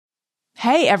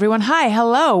Hey, everyone. Hi.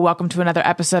 Hello. Welcome to another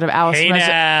episode of Allison. Hey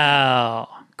now.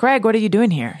 Greg, what are you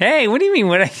doing here? Hey, what do you mean?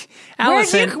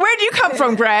 Allison, Where'd you come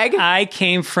from, Greg? I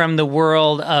came from the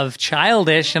world of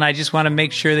Childish, and I just want to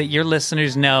make sure that your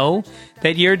listeners know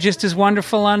that you're just as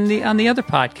wonderful on the other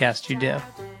podcast you do.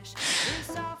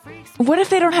 What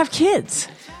if they don't have kids?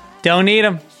 Don't need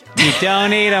them. You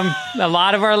don't need them. A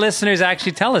lot of our listeners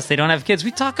actually tell us they don't have kids.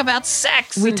 We talk about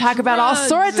sex. We talk about all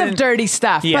sorts of dirty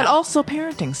stuff, Yeah. but also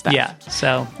parenting stuff. Yeah,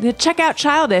 so. Check out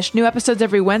Childish. New episodes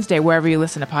every Wednesday, wherever you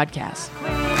listen to podcasts.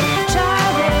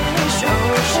 Childish,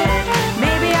 oh shit,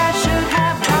 maybe I should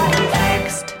have got it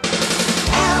fixed.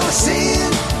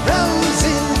 Allison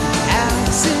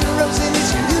Rosen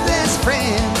is your new best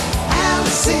friend.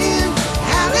 Allison,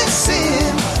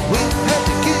 with her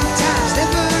the good times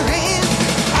never end.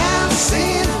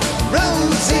 Allison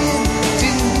Rosen,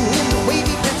 doing the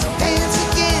wavy pencil dance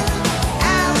again.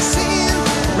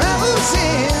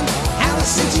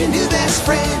 Allison's your new best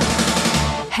friend.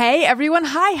 Hey, everyone.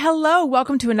 Hi. Hello.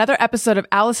 Welcome to another episode of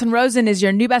Allison Rosen is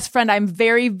your new best friend. I'm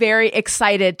very, very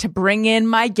excited to bring in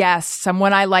my guest,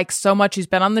 someone I like so much who's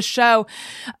been on the show.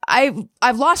 I've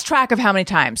lost track of how many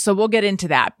times, so we'll get into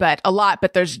that, but a lot.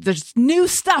 But there's new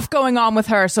stuff going on with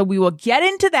her, so we will get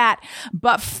into that.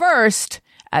 But first,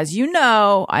 as you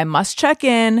know, I must check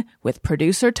in with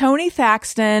producer Tony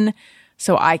Thaxton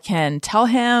so I can tell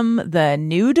him the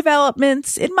new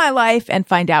developments in my life and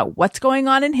find out what's going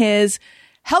on in his.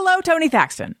 Hello, Tony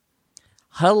Thaxton.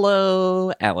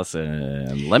 Hello,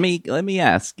 Allison. Let me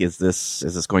ask: Is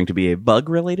this going to be a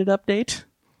bug-related update?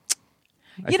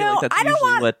 I don't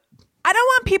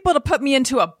want people to put me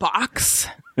into a box,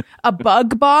 a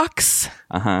bug box,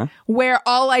 where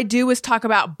all I do is talk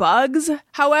about bugs.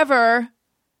 However,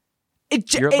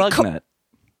 you're a bug nut.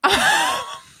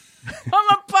 I'm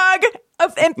a bug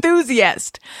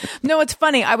enthusiast. No, it's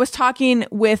funny. I was talking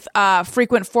with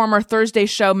frequent former Thursday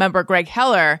show member Greg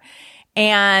Heller,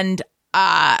 and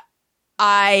I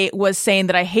was saying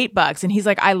that I hate bugs, and he's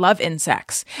like, I love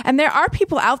insects. And there are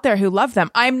people out there who love them.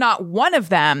 I'm not one of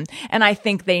them, and I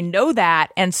think they know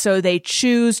that, and so they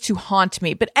choose to haunt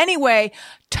me. But anyway,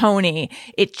 Tony,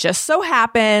 it just so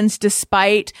happens,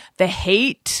 despite the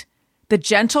hate, the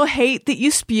gentle hate that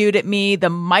you spewed at me, the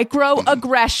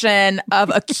microaggression of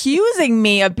accusing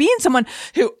me of being someone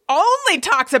who only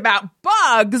talks about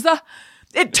bugs,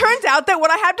 it turns out that what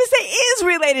I have to say is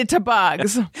related to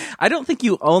bugs. I don't think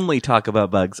you only talk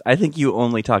about bugs. I think you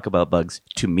only talk about bugs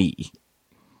to me.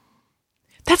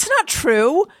 That's not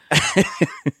true.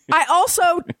 I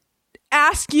also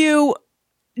ask you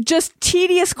just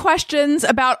tedious questions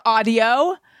about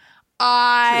audio.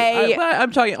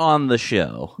 I'm talking on the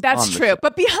show. That's true.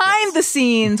 But behind the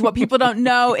scenes, what people don't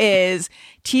know is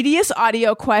tedious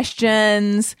audio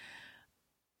questions.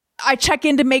 I check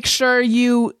in to make sure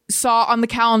you saw on the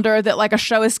calendar that like a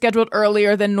show is scheduled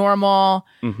earlier than normal.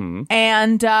 Mm-hmm.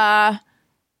 And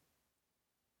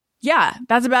yeah,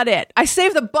 that's about it. I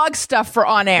save the bug stuff for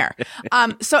on air.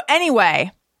 So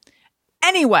anyway,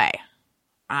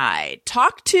 I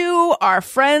talked to our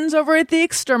friends over at the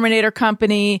Exterminator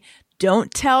Company.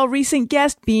 Don't tell recent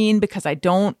guest Bean because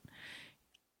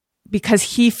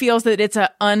he feels that it's an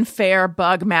unfair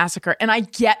bug massacre. And I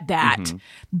get that. Mm-hmm.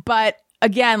 But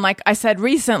again, like I said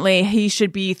recently, he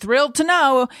should be thrilled to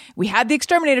know we had the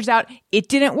exterminators out. It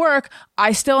didn't work.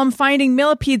 I still am finding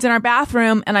millipedes in our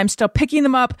bathroom, and I'm still picking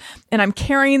them up and I'm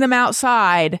carrying them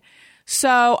outside.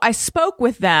 So I spoke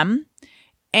with them.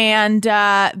 And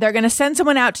they're going to send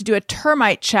someone out to do a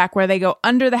termite check where they go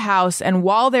under the house. And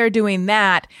while they're doing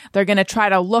that, they're going to try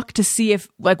to look to see if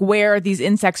like where these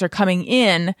insects are coming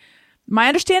in. My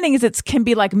understanding is it can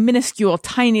be like minuscule,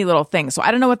 tiny little things. So I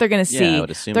don't know what they're going to see. I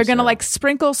would assume they're going to so. like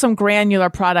sprinkle some granular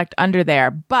product under there.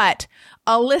 But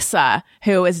Alyssa,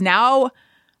 who is now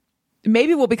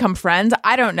maybe we'll become friends.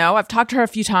 I don't know. I've talked to her a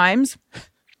few times.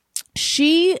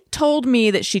 She told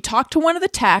me that she talked to one of the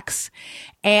techs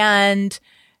and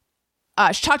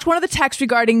she talked to one of the techs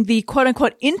regarding the quote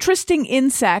unquote interesting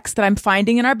insects that I'm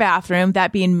finding in our bathroom,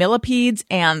 that being millipedes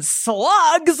and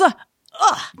slugs.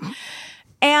 Ugh.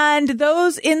 And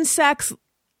those insects,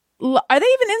 are they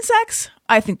even insects?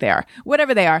 I think they are.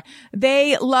 Whatever they are.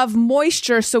 They love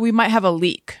moisture, so we might have a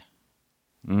leak.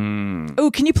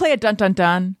 Ooh, can you play a dun dun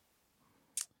dun?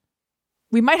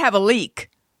 We might have a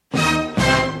leak. At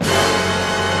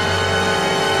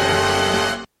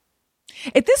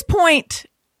this point,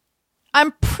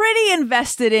 I'm pretty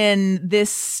invested in this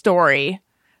story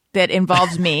that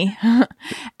involves me. And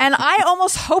I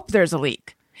almost hope there's a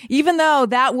leak, even though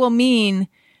that will mean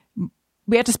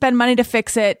we have to spend money to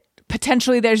fix it.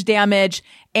 potentially there's damage.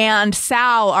 And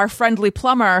Sal, our friendly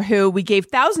plumber, who we gave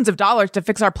thousands of dollars to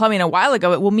fix our plumbing a while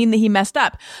ago, it will mean that he messed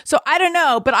up. So I don't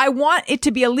know, but I want it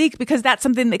to be a leak because that's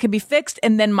something that can be fixed.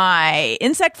 And then my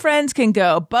insect friends can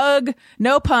go bug,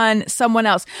 no pun, someone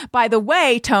else. By the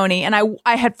way, Tony, and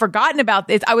I had forgotten about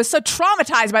this. I was so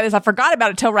traumatized by this. I forgot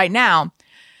about it till right now.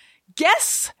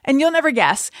 Guess, and you'll never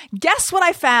guess what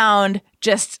I found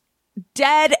just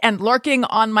dead and lurking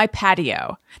on my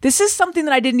patio. This is something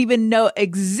that I didn't even know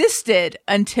existed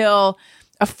until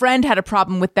a friend had a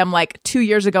problem with them like 2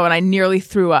 years ago and I nearly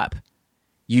threw up.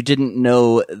 You didn't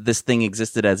know this thing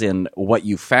existed as in what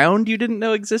you found you didn't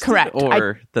know existed? Correct.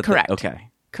 Or correct. Okay.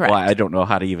 Correct. Well, I don't know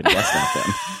how to even guess that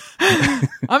then.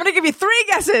 I'm going to give you 3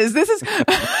 guesses. This is,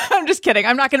 I'm just kidding.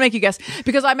 I'm not going to make you guess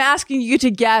because I'm asking you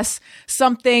to guess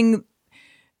something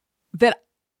that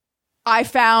I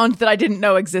found that I didn't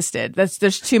know existed.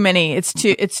 There's too many. It's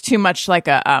too much like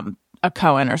a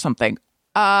Cohen or something.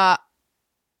 I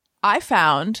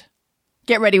found,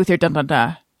 get ready with your dun dun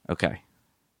dun. Okay.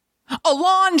 A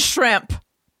lawn shrimp.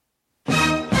 A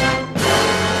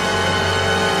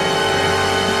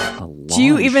Do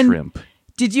you lawn even, shrimp.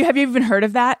 have you even heard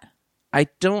of that? I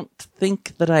don't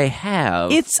think that I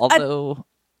have. It's although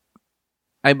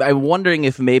I'm wondering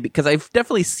if maybe because I've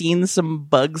definitely seen some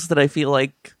bugs that I feel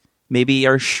like maybe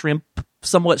are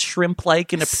somewhat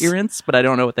shrimp-like in appearance, but I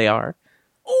don't know what they are.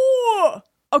 Ooh.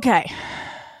 Okay.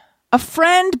 A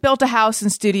friend built a house in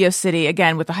Studio City,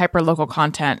 again, with the hyper-local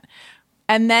content,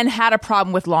 and then had a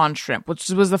problem with lawn shrimp, which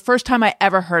was the first time I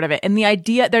ever heard of it. And the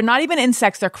idea, they're not even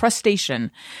insects, they're crustacean.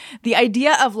 The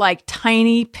idea of like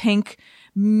tiny, pink,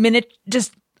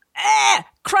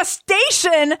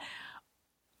 crustacean,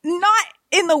 not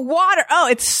in the water. Oh,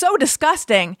 it's so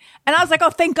disgusting. And I was like, oh,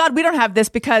 thank God we don't have this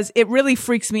because it really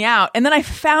freaks me out. And then I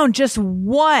found just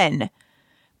one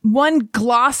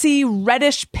glossy,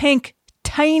 reddish pink,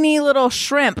 tiny little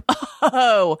shrimp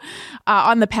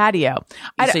on the patio.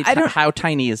 How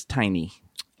tiny is tiny?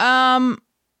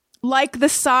 Like the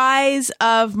size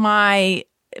of my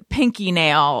pinky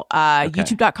nail,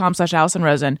 youtube.com/Allison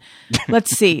Rosen.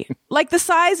 Let's see. Like the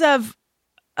size of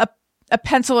a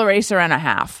pencil eraser and a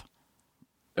half.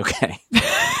 Okay.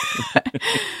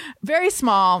 Very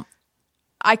small.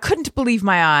 I couldn't believe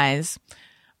my eyes.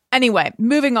 Anyway,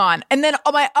 moving on. And then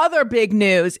my other big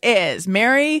news is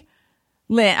Mary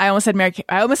Lynn. I almost said Mary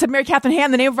Catherine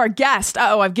Ham, the name of our guest.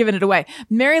 I've given it away.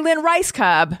 Mary Lynn Rice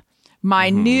Cub, my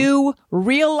new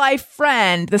real life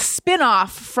friend, the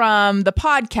spinoff from the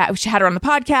podcast. We had her on the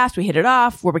podcast. We hit it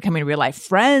off. We're becoming real life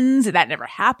friends. That never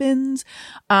happens.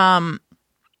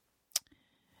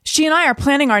 She and I are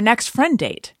planning our next friend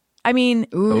date. I mean,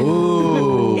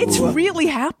 it's really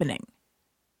happening.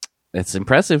 It's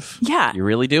impressive. Yeah. You're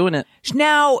really doing it.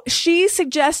 Now, she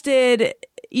suggested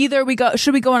either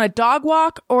should we go on a dog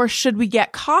walk or should we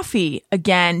get coffee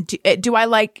again? Do I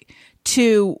like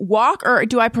to walk or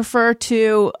do I prefer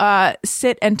to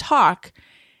sit and talk?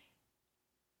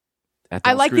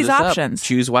 I like these options.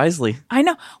 Choose wisely. I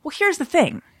know. Well, here's the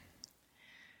thing.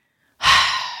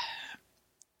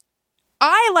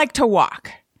 I like to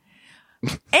walk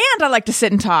and I like to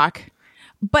sit and talk,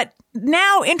 but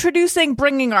now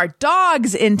bringing our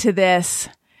dogs into this,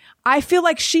 I feel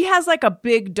like she has like a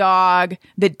big dog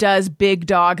that does big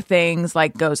dog things,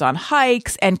 like goes on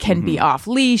hikes and can be off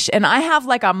leash. And I have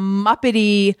like a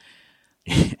muppety,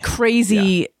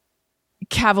 crazy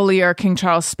Cavalier King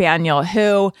Charles Spaniel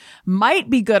who might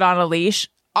be good on a leash,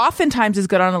 oftentimes is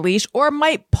good on a leash, or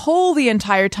might pull the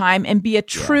entire time and be a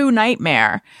true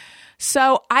nightmare.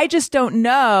 So I just don't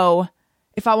know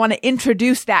if I want to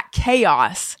introduce that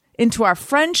chaos into our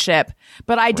friendship,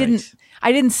 but I didn't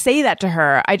say that to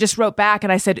her. I just wrote back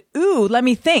and I said, ooh, let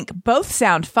me think. Both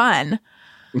sound fun.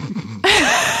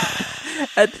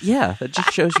 That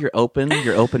just shows you're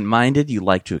open-minded. You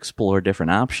like to explore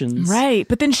different options. Right.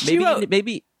 But then she wrote,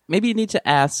 maybe you need to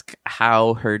ask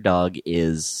how her dog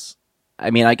is.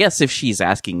 I mean, I guess if she's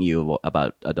asking you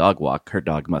about a dog walk, her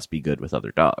dog must be good with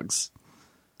other dogs.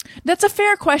 That's a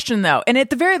fair question, though. And at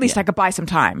the very least, I could buy some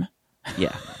time.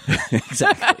 Yeah,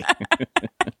 exactly.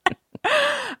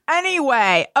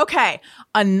 Anyway, okay,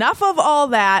 enough of all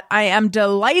that. I am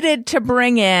delighted to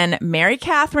bring in Mary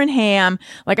Catherine Ham.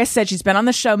 Like I said, she's been on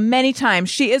the show many times.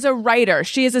 She is a writer.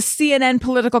 She is a CNN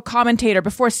political commentator.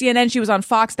 Before CNN, she was on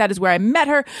Fox. That is where I met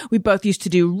her. We both used to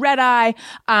do Red Eye.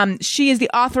 She is the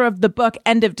author of the book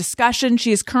End of Discussion.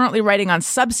 She is currently writing on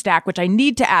Substack, which I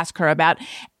need to ask her about.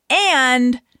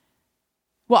 And,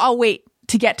 well, I'll wait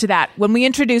to get to that when we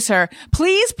introduce her.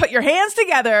 Please put your hands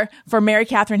together for Mary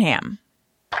Catherine Ham.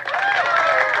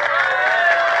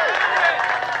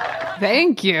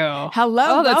 Thank you.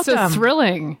 Hello, Oh, that's welcome. so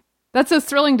thrilling. That's so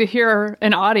thrilling to hear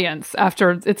an audience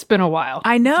after it's been a while.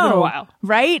 I know. It's been a while.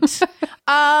 Right?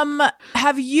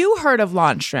 Have you heard of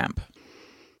lawn shrimp?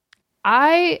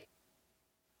 I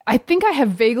think I have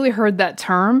vaguely heard that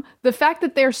term. The fact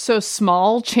that they're so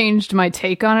small changed my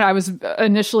take on it. I was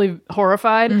initially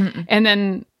horrified, and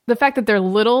then the fact that they're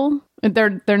little,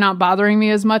 they're not bothering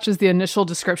me as much as the initial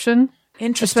description.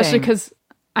 Interesting. Especially because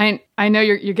I know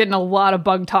you're getting a lot of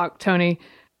bug talk, Tony.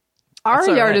 Our That's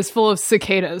all yard right. is full of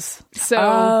cicadas, so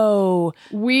Oh,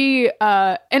 we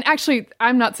and actually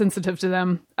I'm not sensitive to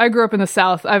them. I grew up in the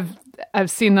South.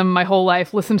 I've seen them my whole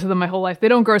life, listened to them my whole life. They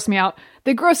don't gross me out.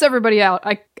 They gross everybody out.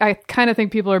 I kind of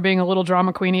think people are being a little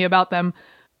drama queenie about them,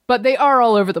 but they are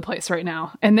all over the place right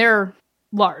now, and they're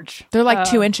large. they're like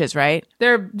 2 inches, right?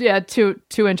 They're 2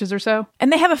 inches or so.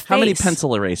 And they have a face. How many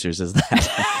pencil erasers is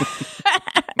that?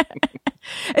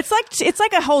 It's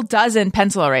like a whole dozen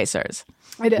pencil erasers.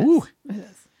 It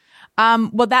is.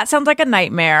 Well, that sounds like a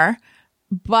nightmare.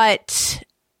 But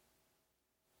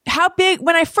how big?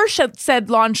 When I first said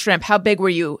lawn shrimp, how big were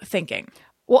you thinking?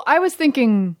 Well, I was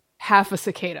thinking half a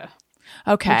cicada.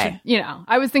 Okay. You know,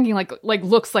 I was thinking like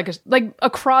looks like a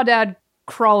crawdad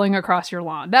crawling across your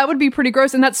lawn. That would be pretty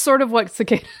gross, and that's sort of what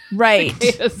cicadas Right.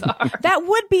 are. That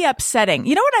would be upsetting.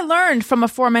 You know what I learned from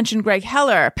aforementioned Greg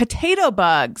Heller? Potato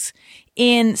bugs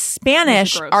in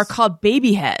Spanish gross. are called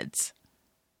baby heads.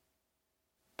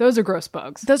 Those are gross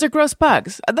bugs. Those are gross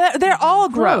bugs. They're all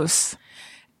gross.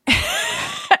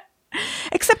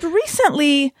 Except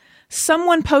recently,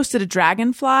 someone posted a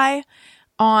dragonfly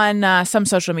on some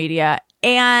social media,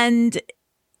 and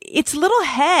its little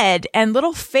head and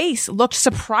little face looked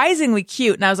surprisingly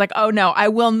cute. And I was like, oh no, I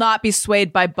will not be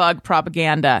swayed by bug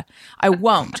propaganda. I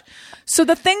won't. So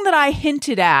the thing that I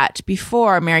hinted at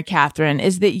before, Mary Catherine,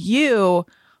 is that you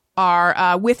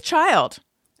are with child.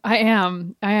 I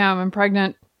am. I'm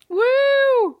pregnant.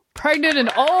 Woo! Pregnant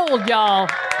and old, y'all.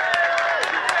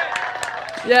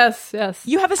 Yes.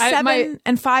 You have a 7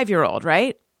 and 5-year-old,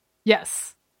 right?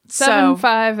 Yes. So- 7,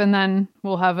 5, and then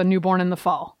we'll have a newborn in the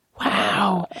fall.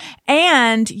 Wow.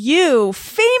 And you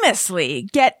famously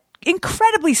get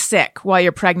incredibly sick while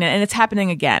you're pregnant, and it's happening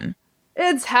again.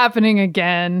 It's happening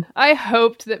again. I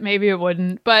hoped that maybe it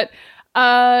wouldn't, but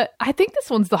I think this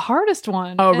one's the hardest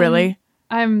one. Oh, and really?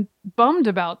 I'm bummed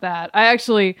about that. I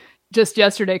actually just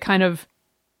yesterday kind of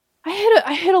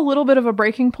I hit a little bit of a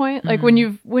breaking point. Like when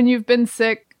you've been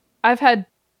sick, I've had,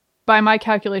 by my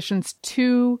calculations,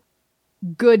 2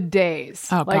 good days.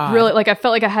 Oh, like God. really, like I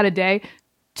felt like I had a day.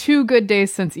 2 good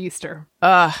days since Easter.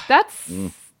 That's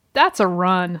a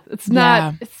run. It's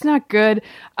not good.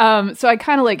 So I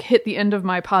kind of like hit the end of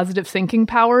my positive thinking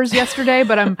powers yesterday,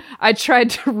 but I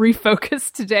tried to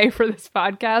refocus today for this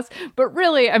podcast. But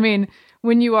really, I mean,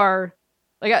 when you are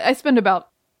like, I spend about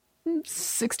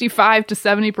 65 to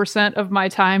 70% of my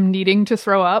time needing to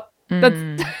throw up.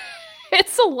 That's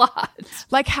it's a lot.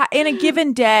 Like in a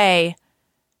given day,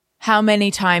 how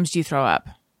many times do you throw up?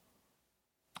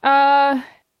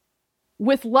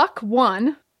 With luck,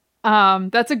 1.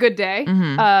 That's a good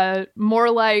day.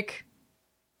 More like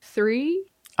 3.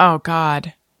 Oh,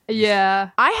 God.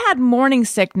 Yeah. I had morning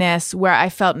sickness where I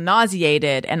felt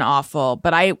nauseated and awful,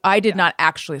 but I did not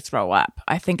actually throw up.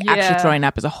 I think actually Yeah. throwing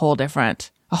up is a whole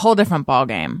different ball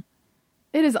game.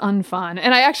 It is unfun.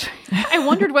 And I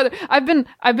wondered whether I've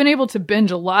been able to binge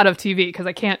a lot of TV because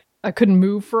I couldn't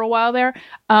move for a while there.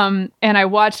 And I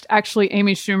watched actually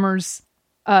Amy Schumer's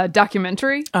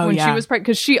documentary when she was pregnant,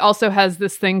 because she also has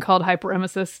this thing called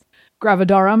hyperemesis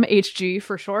gravidarum, HG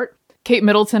for short. Kate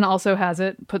Middleton also has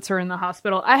it, puts her in the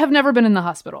hospital. I have never been in the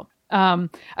hospital.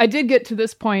 I did get to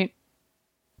this point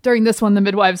during this one. The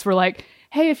midwives were like,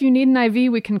 hey, if you need an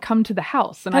IV, we can come to the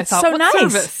house. And That's I thought, so what nice.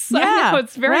 service? Yeah, I know,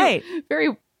 it's very, right.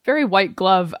 very, very white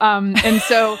glove. And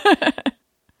so,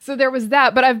 so there was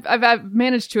that, but I've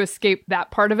managed to escape that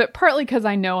part of it, partly because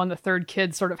I know on the 3rd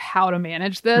kid sort of how to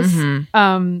manage this,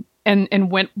 and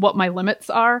what my limits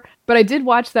are. But I did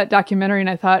watch that documentary and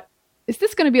I thought, is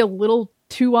this going to be a little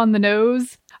too on the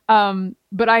nose?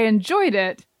 But I enjoyed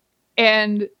it.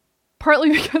 And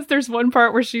partly because there's one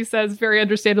part where she says very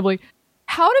understandably,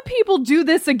 how do people do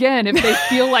this again if they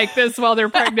feel like this while they're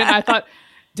pregnant? I thought,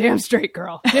 damn straight,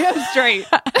 girl. Damn straight.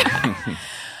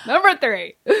 Number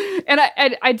 3. And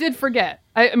I did forget.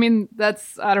 I mean,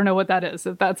 I don't know what that is,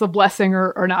 if that's a blessing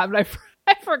or not, but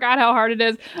I forgot how hard it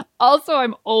is. Also,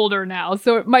 I'm older now,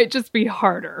 so it might just be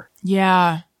harder.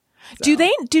 Yeah. So.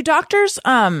 Do doctors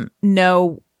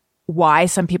know why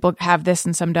some people have this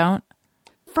and some don't?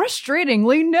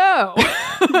 Frustratingly, no.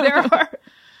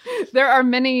 there are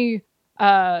many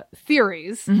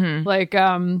theories. Like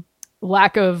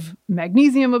lack of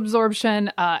magnesium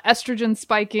absorption, estrogen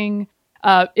spiking,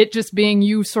 it just being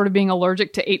you sort of being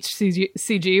allergic to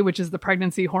HCG, which is the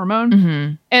pregnancy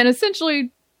hormone. And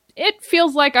essentially, it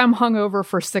feels like I'm hungover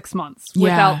for 6 months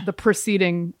without the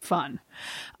preceding fun.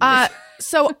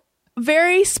 So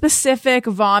very specific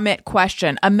vomit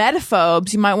question.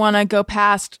 Emetophobes, you might want to go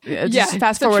past, just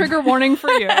fast it's forward. a trigger warning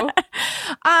for you.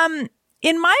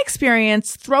 In my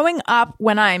experience, throwing up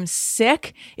when I'm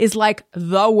sick is like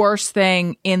the worst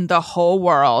thing in the whole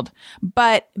world.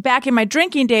 But back in my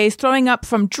drinking days, throwing up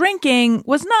from drinking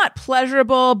was not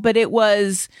pleasurable, but it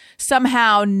was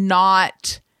somehow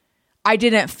not, I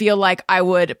didn't feel like I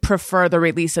would prefer the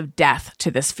release of death to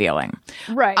this feeling.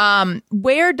 Right.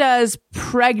 Where does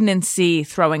pregnancy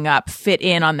throwing up fit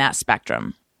in on that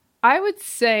spectrum? I would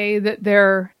say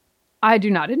that I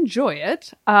do not enjoy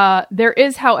it. There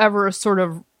is, however, a sort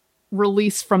of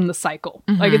release from the cycle.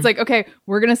 Like, it's like, okay,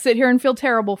 we're going to sit here and feel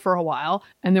terrible for a while,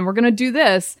 and then we're going to do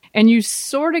this, and you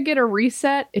sort of get a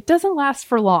reset. It doesn't last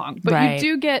for long, but Right.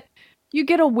 you get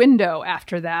a window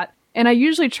after that. And I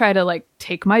usually try to like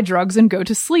take my drugs and go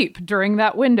to sleep during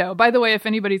that window. By the way, if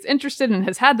anybody's interested and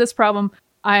has had this problem,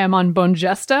 I am on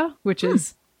Bongesta, which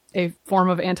is a form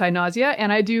of anti-nausea,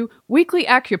 and I do weekly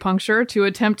acupuncture to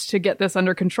attempt to get this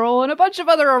under control, and a bunch of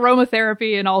other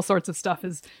aromatherapy and all sorts of stuff.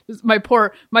 Is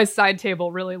my side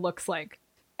table really looks like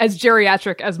as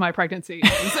geriatric as my pregnancy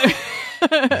is.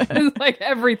 It's like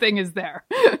everything is there.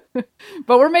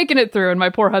 But we're making it through, and my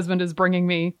poor husband is bringing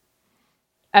me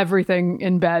everything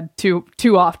in bed too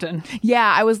often.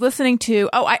 Yeah, I was listening to,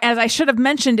 as I should have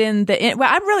mentioned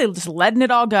I'm really just letting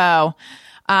it all go.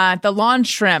 The lawn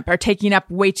shrimp are taking up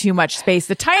way too much space.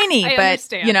 The tiny, I but,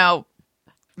 understand.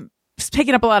 it's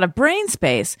taking up a lot of brain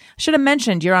space. Should have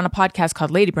mentioned you're on a podcast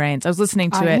called Lady Brains. I was listening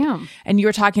to I it, am. and you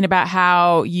were talking about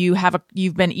how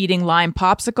you've been eating lime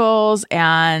popsicles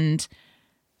and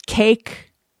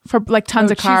cake for like tons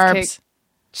of carbs.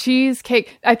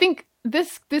 Cheesecake. I think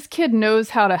this kid knows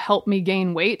how to help me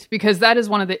gain weight, because that is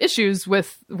one of the issues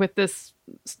with this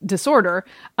disorder,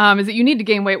 is that you need to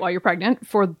gain weight while you're pregnant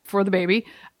for the baby.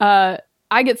 I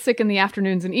get sick in the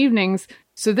afternoons and evenings.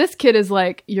 So this kid is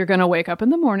like, you're going to wake up in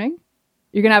the morning.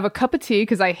 You're going to have a cup of tea,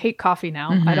 because I hate coffee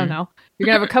now. I don't know. You're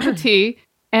going to have a cup of tea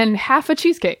and half a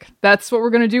cheesecake. That's what we're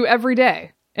going to do every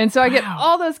day. And so I get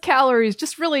all those calories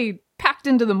just really packed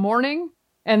into the morning,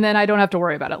 and then I don't have to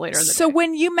worry about it later in the So day.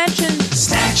 when you mentioned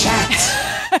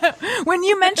when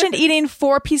you mentioned eating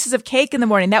 4 pieces of cake in the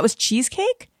morning, that was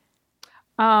cheesecake?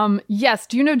 Yes.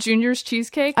 Do you know Junior's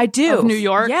Cheesecake? I do. Of New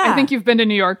York? Yeah. I think you've been to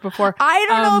New York before. I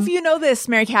don't know if you know this,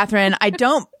 Mary Catherine. I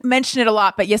don't mention it a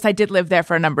lot, but yes, I did live there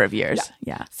for a number of years.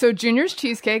 Yeah. So Junior's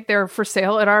Cheesecake, they're for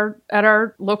sale at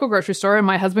our local grocery store, and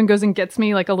my husband goes and gets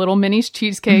me like a little mini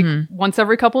cheesecake once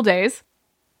every couple days,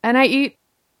 and I eat,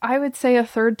 I would say, a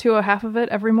third to a half of it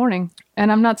every morning,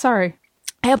 and I'm not sorry.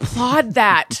 I applaud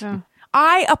that. Yeah.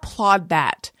 I applaud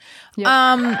that.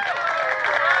 Yep.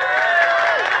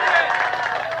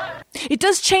 It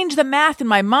does change the math in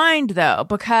my mind, though,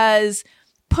 because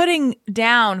putting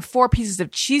down 4 pieces of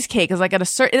cheesecake is like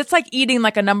it's like eating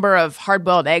like a number of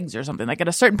hard-boiled eggs or something. Like at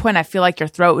a certain point, I feel like your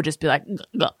throat would just be like,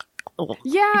 ugh.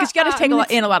 Yeah, Because you got to take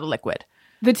in a lot of liquid.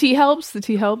 The tea helps.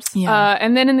 Yeah.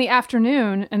 And then in the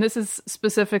afternoon, and this is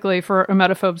specifically for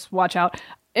emetophobes, watch out.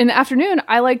 In the afternoon,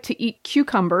 I like to eat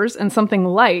cucumbers and something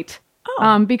light.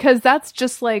 Because that's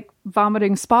just like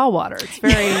vomiting spa water. It's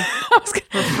very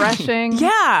refreshing.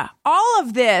 Yeah. All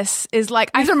of this is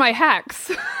like, These are my hacks.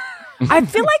 I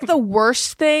feel like the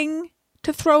worst thing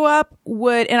to throw up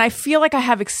and I feel like I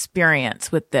have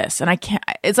experience with this, and I can't,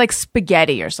 it's like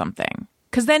spaghetti or something.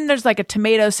 Because then there's like a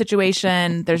tomato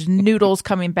situation, there's noodles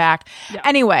coming back. Yeah.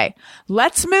 Anyway,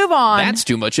 let's move on. That's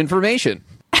too much information.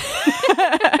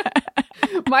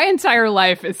 My entire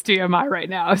life is TMI right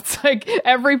now. It's like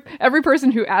every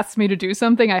person who asks me to do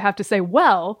something, I have to say,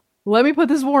 well, let me put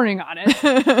this warning on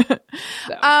it.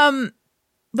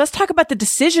 Let's talk about the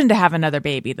decision to have another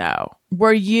baby, though.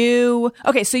 Were you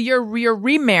okay? So you're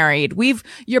remarried. We've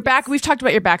talked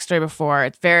about your backstory before.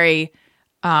 It's very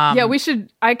Yeah, we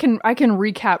should. I can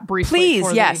recap briefly. Please,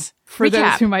 for yes. for Recap.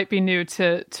 those who might be new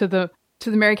to the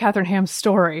Mary Catherine Ham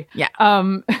story. Yeah.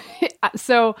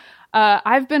 So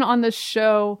I've been on this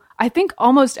show, I think,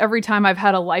 almost every time I've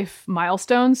had a life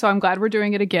milestone. So I'm glad we're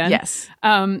doing it again. Yes.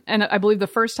 And I believe the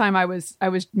first time I was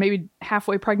maybe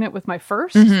halfway pregnant with my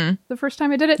first. The first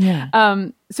time I did it. Yeah.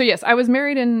 So yes, I was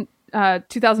married in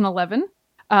 2011.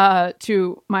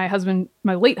 To my husband,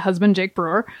 my late husband, Jake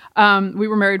Brewer. We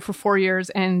were married for 4 years,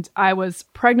 and I was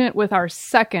pregnant with our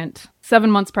second, 7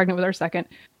 months pregnant with our second,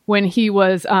 when he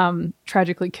was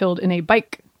tragically killed in a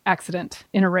bike accident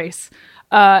in a race.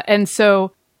 And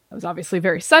so it was obviously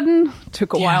very sudden.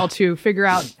 Took a while to figure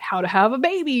out how to have a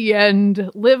baby and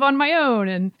live on my own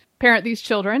and parent these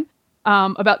children.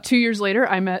 About 2 years later,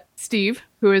 I met Steve,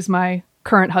 who is my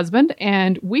current husband,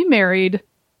 and we married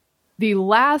the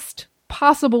last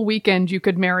possible weekend you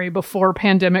could marry before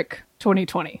pandemic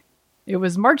 2020. It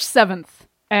was March 7th,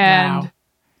 and Wow.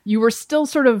 you were still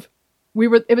sort of,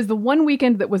 it was the one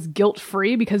weekend that was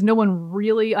guilt-free because no one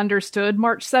really understood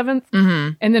March 7th. Mm-hmm.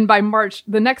 And then by March,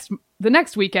 the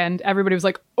next weekend, everybody was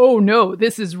like, oh no,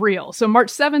 this is real. So March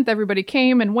 7th, everybody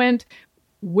came and went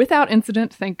without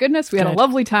incident. Thank goodness. We had a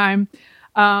lovely time.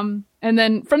 And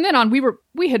then from then on,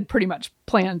 we had pretty much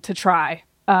planned to try,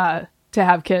 to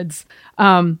have kids,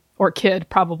 or kid,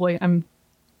 probably. I'm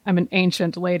an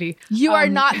ancient lady. You are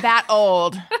not that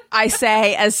old, I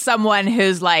say, as someone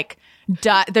who's like,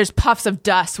 there's puffs of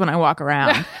dust when I walk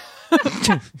around.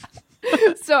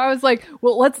 So I was like,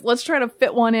 well, let's try to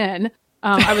fit one in.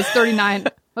 I was 39.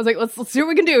 I was like, let's see what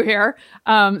we can do here.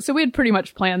 So we had pretty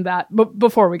much planned that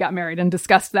before we got married and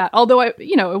discussed that. Although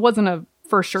it wasn't a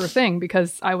for sure thing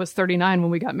because I was 39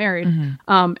 when we got married.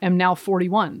 Am now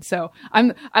 41. So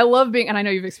I love being, and I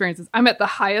know you've experienced this. I'm at the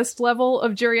highest level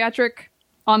of geriatric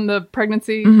on the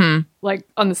pregnancy, like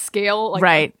on the scale, like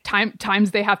Right.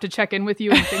 times they have to check in with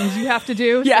you and things you have to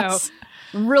do. Yes.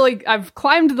 So really, I've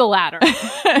climbed the ladder.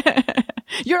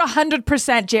 You're 100%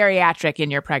 geriatric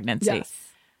in your pregnancy. Yes.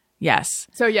 Yes.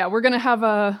 So yeah, we're gonna have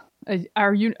a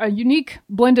unique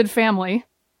blended family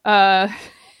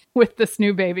with this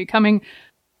new baby coming.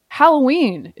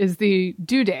 Halloween is the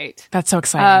due date, That's so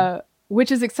exciting.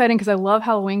 which is exciting because I love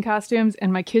Halloween costumes,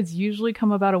 and my kids usually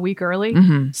come about a week early,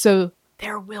 so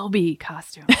there will be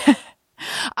costumes.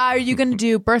 Are you going to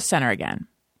do birth center again?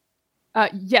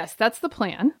 Yes, that's the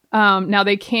plan. Now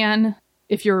they can,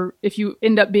 if you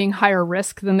end up being higher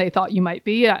risk than they thought you might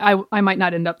be, I might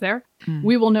not end up there.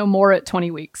 We will know more at 20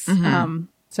 weeks.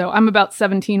 So I'm about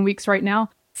 17 weeks right now,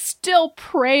 still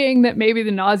praying that maybe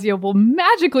the nausea will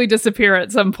magically disappear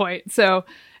at some point. So,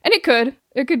 and it could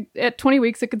at 20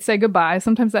 weeks, it could say goodbye.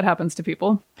 Sometimes that happens to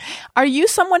people. Are you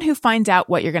someone who finds out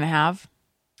what you're going to have?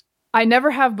 I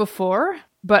never have before,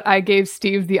 but I gave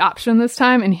Steve the option this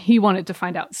time and he wanted to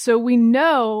find out. So we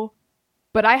know,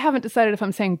 but I haven't decided if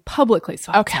I'm saying publicly.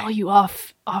 So I'll tell you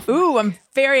off. Ooh, I'm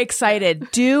very excited.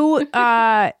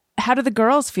 How do the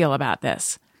girls feel about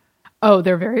this? Oh,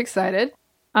 they're very excited.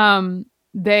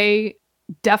 They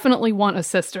definitely want a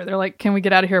sister. They're like, can we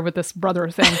get out of here with this brother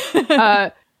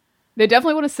thing? They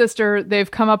definitely want a sister. They've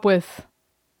come up with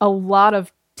a lot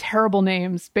of terrible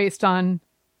names based on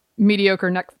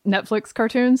mediocre Netflix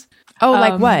cartoons. Oh,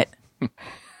 like what?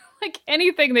 Like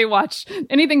anything they watch,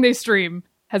 anything they stream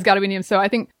has got to be named. So I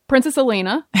think Princess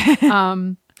Elena.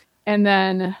 And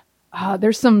then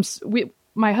there's some,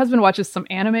 my husband watches some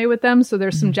anime with them. So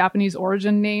there's some Japanese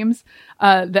origin names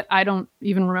that I don't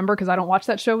even remember because I don't watch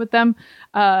that show with them.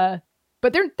 But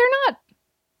they're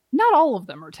not all of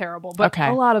them are terrible, but Okay.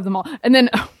 a lot of them all. And then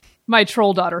my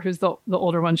troll daughter, who's the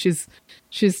older one, she's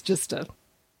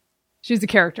a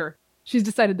character. She's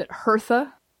decided that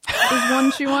Hertha is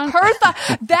one she wants.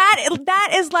 Hertha. That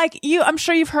is like you. I'm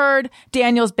sure you've heard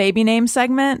Daniel's baby name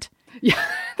segment. Yeah,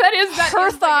 that is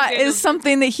Hertha is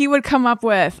something that he would come up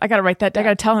with. I got to write that. I got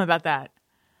to tell him about that.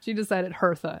 She decided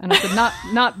Hertha, and I said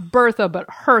not Bertha, but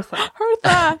Hertha.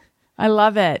 Hertha. I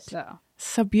love it.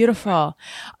 So Beautiful.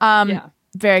 Yeah.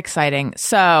 Very exciting.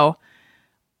 So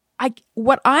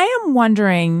what I am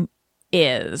wondering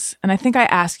is, and I think I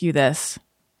ask you this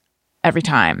every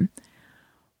time,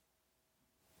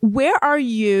 where are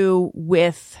you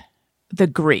with the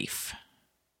grief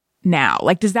now?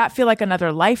 Like, does that feel like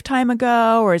another lifetime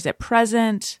ago, or is it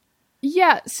present?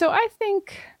 Yeah, so I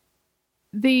think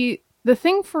the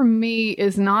thing for me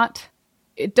is not,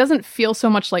 it doesn't feel so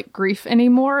much like grief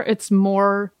anymore. It's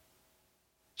more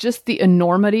just the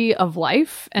enormity of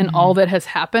life and all that has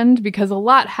happened, because a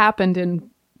lot happened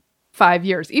in 5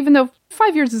 years, even though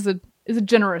 5 years is a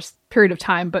generous period of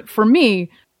time. But for me,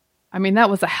 I mean,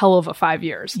 that was a hell of a 5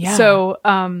 years. Yeah. So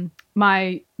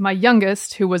my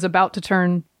youngest, who was about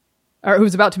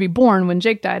to be born when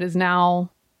Jake died,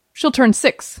 she'll turn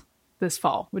 6 this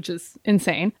fall, which is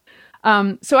insane.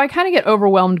 So I kind of get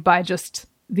overwhelmed by just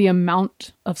the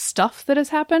amount of stuff that has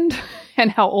happened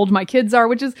and how old my kids are,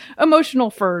 which is emotional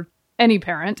for any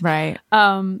parent. Right.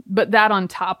 But that on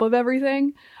top of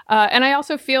everything. And I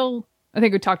also feel, I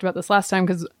think we talked about this last time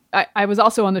because I was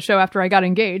also on the show after I got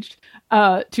engaged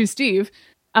to Steve.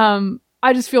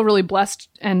 I just feel really blessed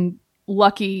and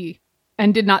lucky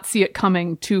and did not see it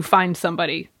coming to find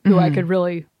somebody who I could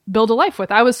really build a life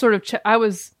with. I was sort of, I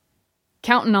was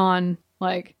counting on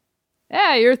like,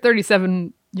 yeah, you're a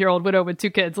 37-year-old widow with 2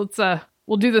 kids.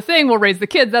 We'll do the thing. We'll raise the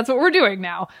kids. That's what we're doing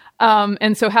now.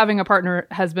 And so having a partner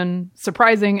has been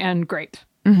surprising and great.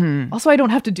 Mm-hmm. Also, I don't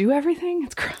have to do everything.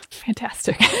 It's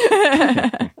fantastic.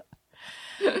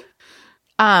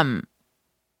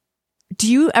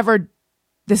 Do you ever,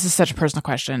 this is such a personal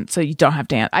question, so you don't have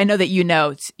to answer. I know that you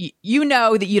know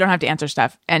that you don't have to answer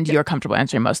stuff, and you're comfortable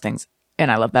answering most things.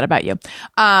 And I love that about you.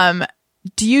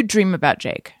 Do you dream about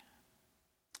Jake?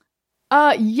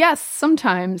 Yes,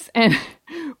 sometimes. And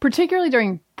particularly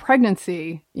during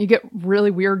pregnancy, you get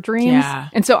really weird dreams. Yeah.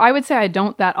 And so I would say I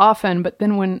don't that often, but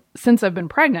then since I've been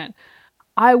pregnant,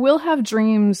 I will have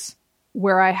dreams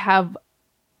where I have,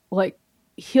 like,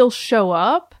 he'll show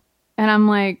up and I'm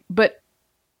like, but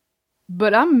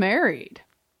I'm married.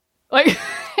 Like,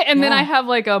 and then I have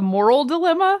like a moral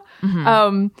dilemma.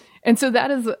 Mm-hmm. And so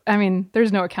that is, I mean,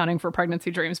 there's no accounting for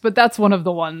pregnancy dreams, but that's one of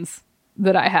the ones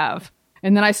that I have.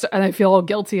 And then I feel all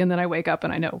guilty, and then I wake up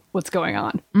and I know what's going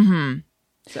on. Mm-hmm.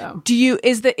 So,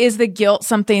 is the guilt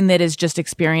something that is just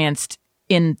experienced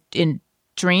in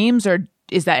dreams, or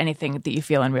is that anything that you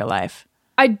feel in real life?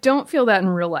 I don't feel that in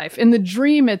real life. In the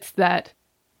dream, it's that,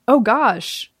 oh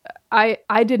gosh, I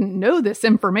didn't know this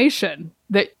information,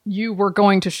 that you were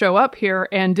going to show up here,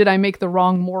 and did I make the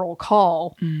wrong moral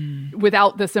call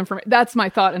without this information? That's my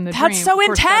thought in the dream. That's so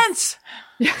intense.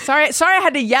 Sorry, I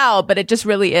had to yell, but it just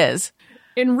really is.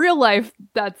 In real life,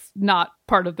 that's not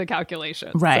part of the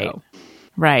calculation. Right. So.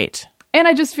 Right. And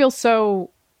I just feel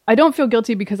I don't feel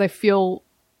guilty because I feel,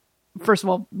 first of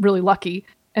all, really lucky.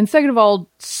 And second of all,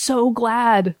 so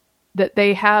glad that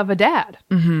they have a dad.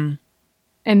 Mm-hmm.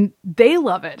 And they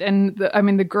love it. And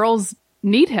the girls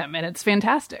need him, and it's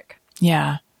fantastic.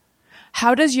 Yeah.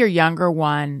 How does your younger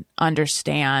one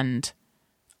understand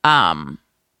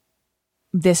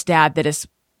this dad that is,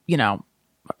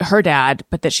 her dad,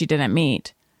 but that she didn't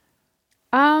meet?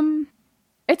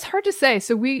 It's hard to say.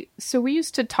 So we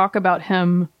used to talk about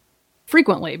him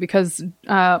frequently because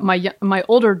my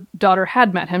older daughter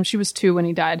had met him. She was 2 when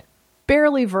he died.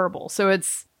 Barely verbal. So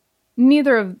it's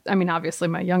neither of, obviously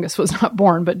my youngest was not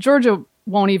born, but Georgia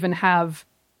won't even have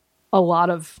a lot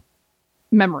of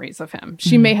memories of him.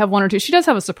 She may have 1 or 2. She does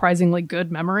have a surprisingly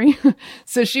good memory.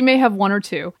 So she may have 1 or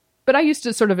 2. But I used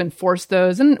to sort of enforce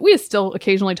those. And we still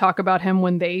occasionally talk about him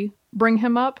when they bring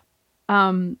him up.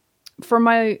 For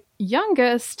my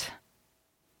youngest,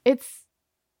 it's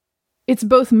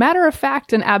both matter of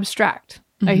fact and abstract.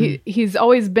 He's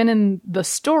always been in the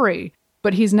story,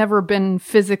 but he's never been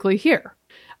physically here.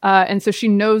 And so she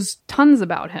knows tons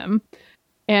about him,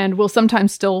 and will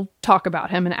sometimes still talk about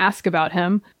him and ask about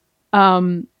him.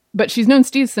 But she's known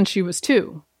Steve since she was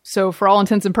 2. So for all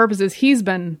intents and purposes, he's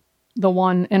been the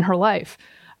one in her life.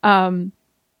 There's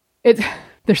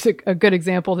a good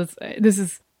example. This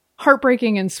is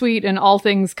heartbreaking and sweet and all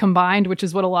things combined, which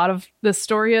is what a lot of this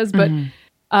story is. But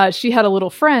she had a little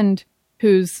friend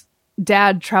whose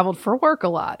dad traveled for work a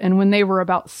lot. And when they were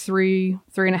about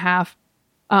 3.5,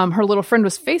 her little friend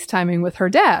was FaceTiming with her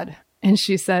dad. And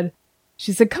she said,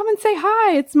 come and say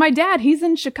hi. It's my dad. He's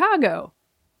in Chicago.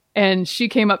 And she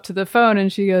came up to the phone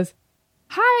and she goes,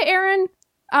 hi, Aaron.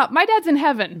 My dad's in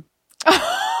heaven.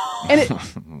 And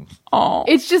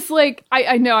it's just like,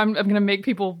 I know I'm going to make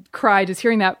people cry just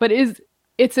hearing that, but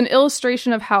it's an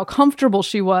illustration of how comfortable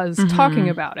she was talking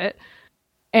about it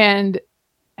and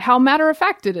how matter of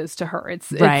fact it is to her.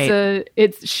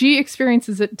 She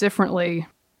experiences it differently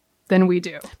than we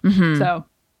do. Mm-hmm. So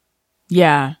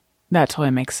yeah, that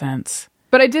totally makes sense.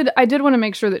 But I did want to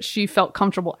make sure that she felt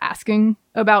comfortable asking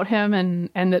about him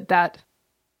and that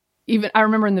even I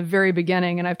remember in the very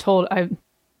beginning, and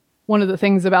one of the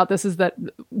things about this is that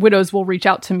widows will reach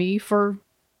out to me for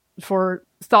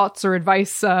thoughts or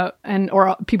advice, or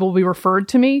people will be referred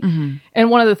to me. Mm-hmm. And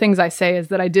one of the things I say is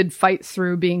that I did fight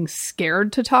through being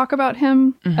scared to talk about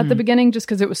him at the beginning, just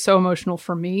because it was so emotional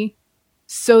for me,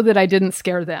 so that I didn't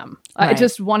scare them. Right. I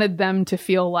just wanted them to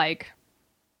feel like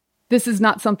this is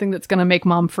not something that's going to make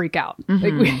mom freak out.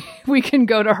 Mm-hmm. Like we can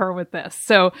go to her with this.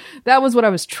 So that was what I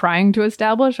was trying to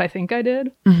establish. I think I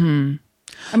did. Mm-hmm.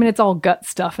 It's all gut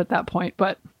stuff at that point,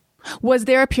 but. Was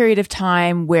there a period of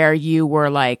time where you were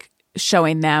like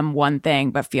showing them one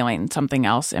thing, but feeling something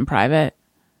else in private?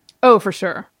 Oh, for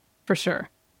sure. For sure.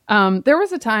 There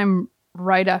was a time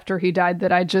right after he died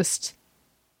that I didn't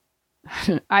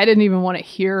even want to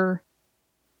hear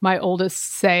my oldest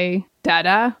say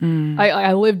dada.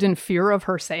 I lived in fear of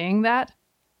her saying that,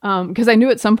 because I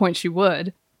knew at some point she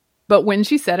would. But when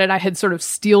she said it, I had sort of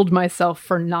steeled myself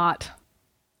for not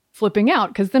flipping out,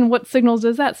 because then what signals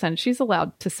does that send? She's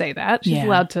allowed to say that. She's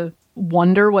allowed to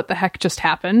wonder what the heck just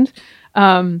happened.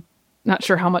 Not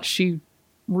sure how much she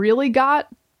really got.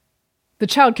 The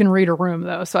child can read a room,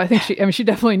 though, so I think she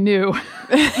definitely knew,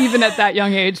 even at that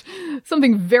young age,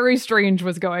 something very strange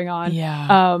was going on.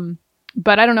 Yeah.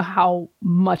 But I don't know how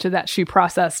much of that she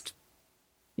processed,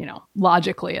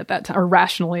 logically at that time or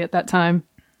rationally at that time.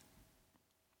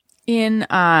 In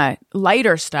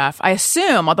lighter stuff, I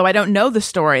assume, although I don't know the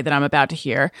story that I'm about to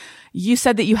hear, you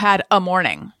said that you had a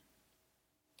morning.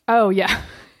 Oh, yeah.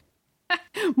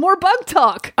 More bug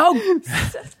talk. Oh,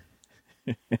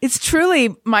 it's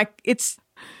truly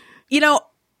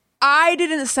I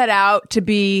didn't set out to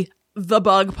be the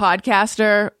bug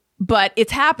podcaster, but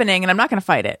it's happening and I'm not going to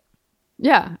fight it.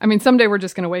 Yeah. I mean, someday we're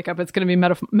just going to wake up. It's going to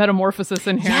be metamorphosis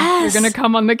in here. Yes. You're going to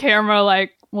come on the camera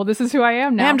like, well, this is who I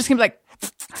am now. And I'm just going to be like,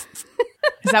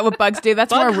 is that what bugs do?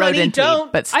 That's Bug more honey, rodent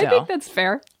don't. but still. I think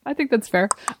that's fair.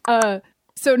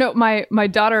 So no, my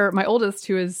daughter, my oldest,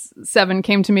 who is 7,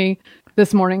 came to me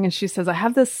this morning and she says, I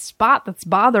have this spot that's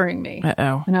bothering me.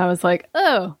 Uh-oh. And I was like,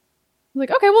 oh. I was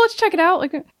like, okay, well, let's check it out.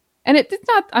 Like, and it's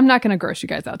not, I'm not going to gross you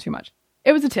guys out too much.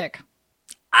 It was a tick.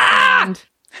 And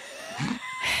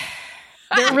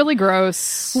they're really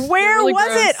gross. Where Really was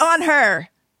gross. it on her?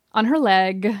 On her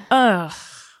leg. Ugh.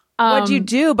 What'd you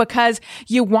do? Because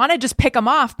you want to just pick them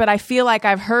off, but I feel like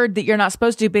I've heard that you're not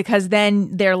supposed to because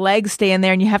then their legs stay in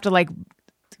there and you have to like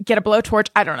get a blowtorch.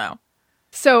 I don't know.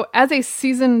 So as a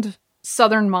seasoned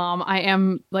Southern mom, I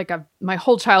am like my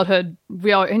whole childhood.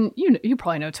 And you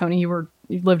probably know, Tony, you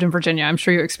lived in Virginia. I'm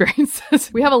sure you experienced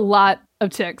this. We have a lot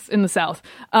of ticks in the South.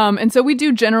 And so we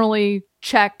do generally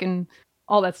check and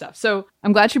all that stuff. So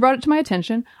I'm glad she brought it to my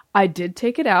attention. I did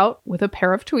take it out with a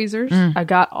pair of tweezers. I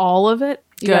got all of it.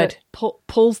 You Good. gotta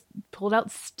pull it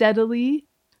out steadily,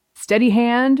 steady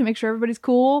hand to make sure everybody's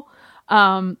cool.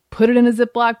 Put it in a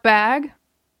Ziploc bag.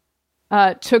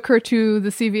 Took her to the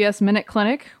CVS Minute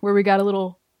Clinic where we got a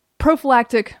little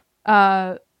prophylactic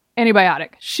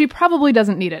antibiotic. She probably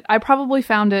doesn't need it. I probably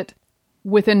found it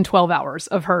within 12 hours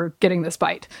of her getting this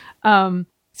bite.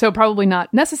 So probably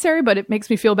not necessary, but it makes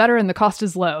me feel better and the cost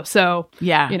is low. So,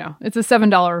 Yeah. it's a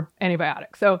 $7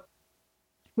 antibiotic. So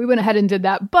we went ahead and did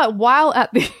that. But while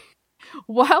at the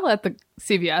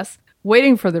CVS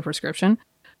waiting for the prescription,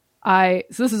 so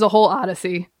this is a whole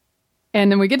odyssey. And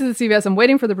then we get to the CVS, I'm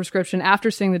waiting for the prescription after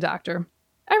seeing the doctor.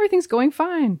 Everything's going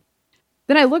fine.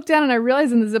 Then I look down and I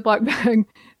realize in the Ziploc bag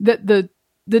that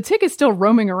the tick is still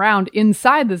roaming around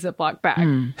inside the Ziploc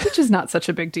bag, which is not such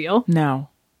a big deal. No.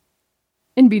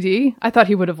 NBD, I thought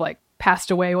he would have like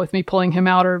passed away with me pulling him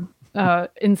out or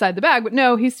inside the bag, but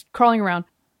no, he's crawling around.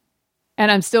 And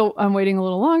I'm waiting a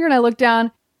little longer and I look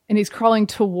down and he's crawling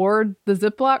toward the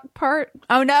Ziploc part.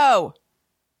 Oh, no.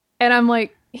 And I'm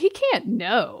like, he can't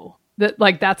know that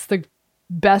like that's the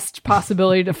best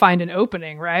possibility to find an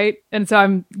opening, right? And so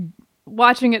I'm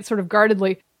watching it sort of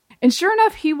guardedly. And sure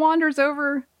enough, he wanders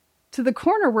over to the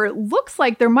corner where it looks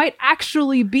like there might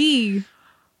actually be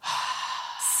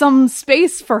some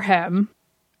space for him.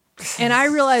 And I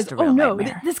realized, a real oh no,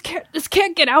 nightmare. this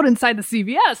can't get out inside the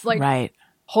CVS. Like, Right.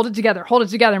 hold it together,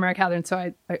 Mary Catherine. So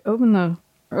I open it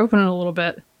a little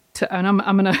bit and I'm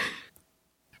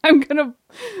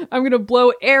gonna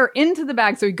blow air into the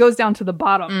bag so he goes down to the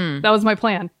bottom. That was my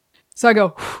plan. So I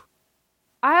go,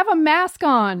 I have a mask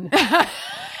on.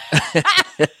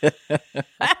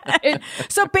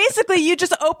 So basically you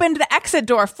just opened the exit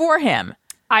door for him.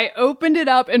 I opened it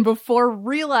up, and before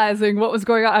realizing what was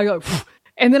going on, I go,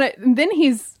 and then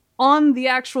he's on the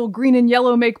actual green and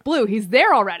yellow make blue. He's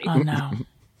there already. Oh, no.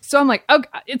 So I'm like, okay,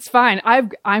 it's fine. I'm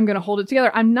going to hold it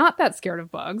together. I'm not that scared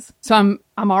of bugs. So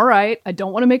I'm all right. I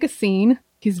don't want to make a scene.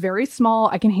 He's very small.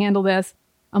 I can handle this.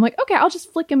 I'm like, okay, I'll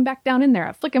just flick him back down in there.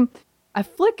 I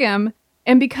flick him.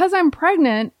 And because I'm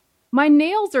pregnant, my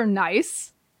nails are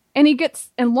nice and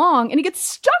long and he gets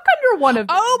stuck under one of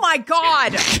them. Oh, my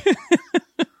God.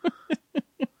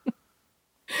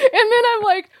 And then I'm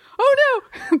like, oh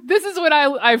no, this is when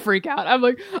I freak out. I'm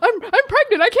like, I'm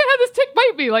pregnant. I can't have this tick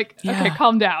bite me. Like, Yeah. okay,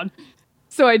 calm down.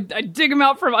 So I dig him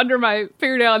out from under my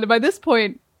fingernail. And by this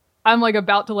point, I'm like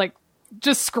about to like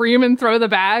just scream and throw the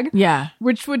bag. Yeah.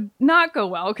 Which would not go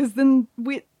well because then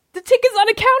the tick is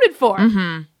unaccounted for.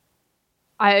 Mm-hmm.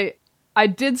 I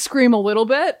did scream a little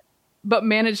bit, but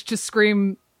managed to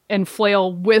scream and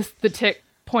flail with the tick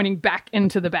pointing back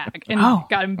into the bag. And Oh.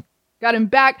 got him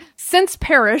back, since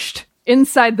perished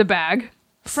inside the bag.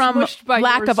 From Smushed by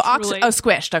lack yours of oxygen. truly. Oh,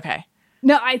 squished. Okay.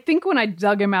 No, I think when I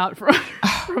dug him out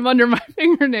from under my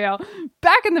fingernail,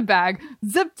 back in the bag,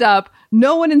 zipped up,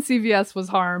 no one in CVS was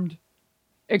harmed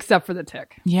except for the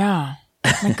tick. Yeah.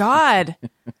 My God.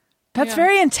 That's Yeah.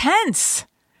 very intense.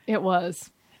 It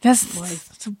was.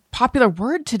 That's a popular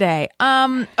word today.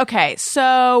 Okay,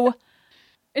 so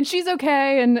And she's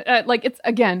okay. And like, it's,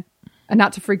 again, and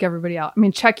not to freak everybody out. I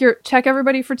mean, check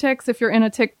everybody for ticks if you're in a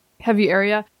tick heavy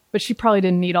area, but she probably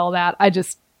didn't need all that. I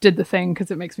just did the thing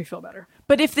because it makes me feel better.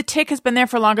 But if the tick has been there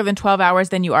for longer than 12 hours,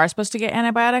 then you are supposed to get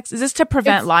antibiotics? Is this to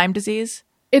prevent Lyme disease?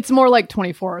 It's more like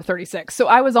 24 or 36. So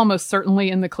I was almost certainly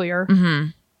in the clear,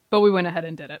 but we went ahead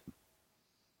and did it.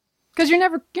 Because you're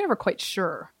never quite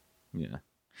sure. Yeah.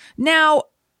 Now,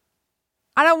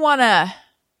 I don't want to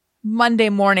Monday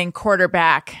morning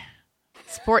quarterback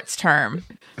sports term.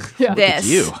 Yeah. This.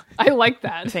 You. I like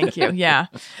that. Thank you. Yeah.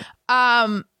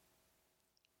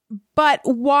 But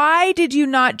why did you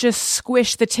not just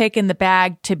squish the tick in the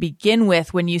bag to begin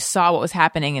with when you saw what was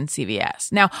happening in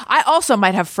CVS? Now, I also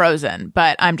might have frozen,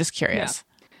 but I'm just curious.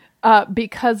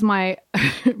 Because my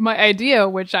my idea,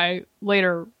 which I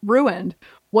later ruined,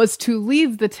 was to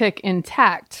leave the tick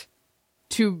intact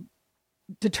to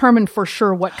determine for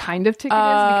sure what kind of tick it is,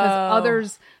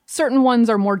 because certain ones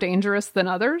are more dangerous than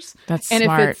others. That's and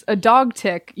smart. if it's a dog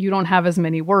tick, you don't have as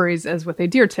many worries as with a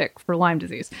deer tick for Lyme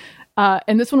disease.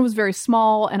 And this one was very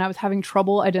small, and I was having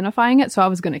trouble identifying it, so I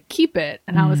was going to keep it,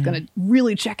 and I was going to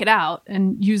really check it out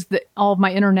and use all of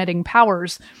my interneting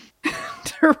powers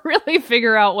to really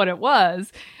figure out what it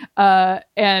was.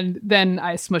 And then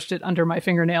I smushed it under my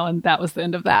fingernail, and that was the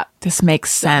end of that. This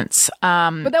makes sense.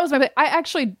 But that was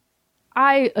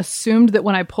I assumed that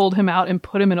when I pulled him out and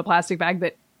put him in a plastic bag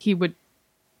that he would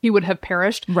have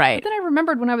perished. Right. But then I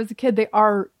remembered when I was a kid, they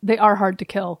are hard to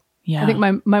kill. Yeah. I think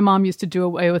my mom used to do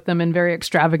away with them in very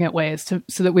extravagant ways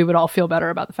so that we would all feel better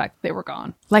about the fact that they were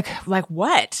gone. Like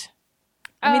what?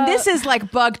 I mean, this is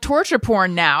like bug torture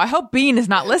porn now. I hope Bean is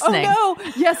not listening. Oh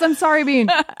no! Yes, I'm sorry, Bean.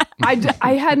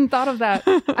 I hadn't thought of that.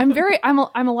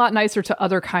 I'm a lot nicer to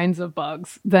other kinds of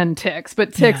bugs than ticks,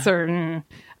 but ticks are.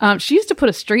 She used to put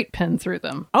a straight pin through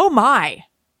them. Oh my!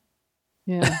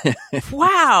 Yeah.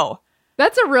 Wow.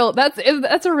 That's a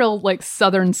real like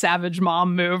Southern savage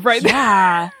mom move, right there.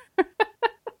 Yeah.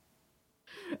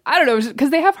 I don't know, because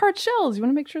they have hard shells. You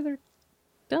want to make sure they're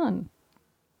done.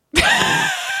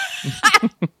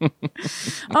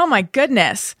 Oh my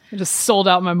goodness. I just sold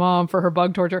out my mom for her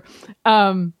bug torture.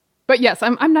 But yes,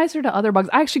 I'm nicer to other bugs.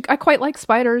 I quite like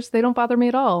spiders. They don't bother me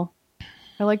at all.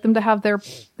 I like them to have their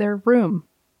room.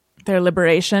 Their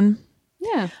liberation.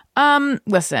 Yeah.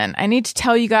 Listen, I need to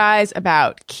tell you guys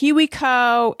about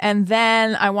KiwiCo, and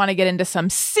then I want to get into some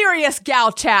serious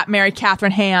gal chat, Mary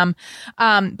Catherine Ham.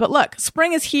 But look,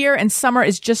 spring is here and summer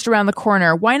is just around the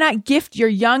corner. Why not gift your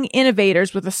young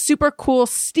innovators with a super cool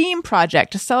STEAM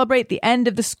project to celebrate the end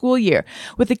of the school year?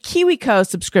 With a KiwiCo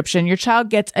subscription, your child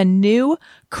gets a new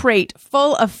crate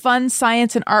full of fun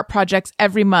science and art projects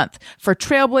every month, for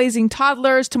trailblazing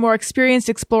toddlers to more experienced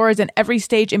explorers and every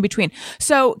stage in between.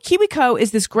 So KiwiCo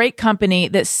is this great company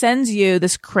that sends you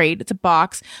this crate. It's a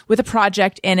box with a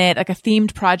project in it, like a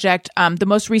themed project. The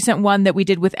most recent one that we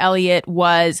did with Elliot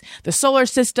was the solar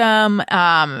system.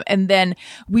 And then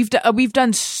we've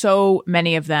done so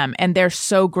many of them, and they're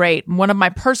so great. One of my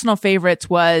personal favorites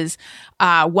was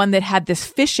one that had this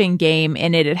fishing game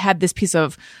in it. It had this piece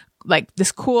of like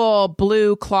this cool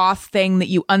blue cloth thing that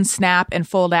you unsnap and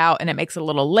fold out, and it makes a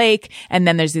little lake. And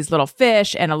then there's these little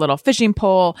fish and a little fishing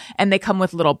pole, and they come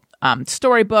with little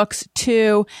storybooks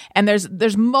too. And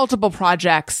there's multiple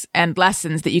projects and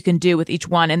lessons that you can do with each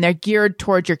one, and they're geared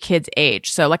towards your kid's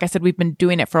age. So like I said, we've been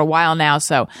doing it for a while now.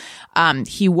 So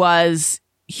he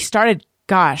started,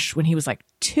 when he was like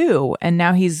 2, and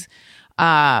now he's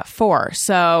 4.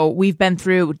 So we've been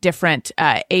through different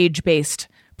age-based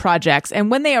projects,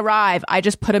 and when they arrive, I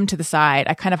just put them to the side.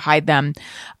 I kind of hide them,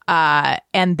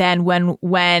 and then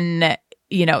when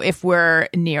if we're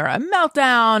near a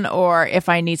meltdown or if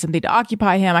I need something to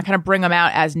occupy him, I kind of bring them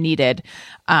out as needed.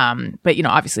 But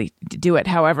obviously do it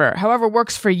however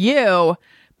works for you.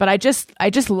 But I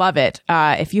just love it.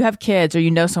 If you have kids or you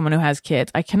know someone who has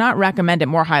kids, I cannot recommend it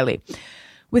more highly.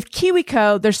 With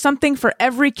KiwiCo, there's something for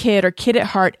every kid or kid at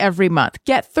heart every month.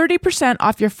 Get 30%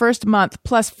 off your first month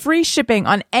plus free shipping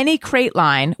on any crate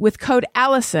line with code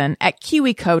Allison at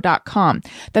KiwiCo.com.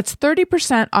 That's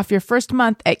 30% off your first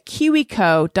month at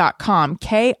KiwiCo.com,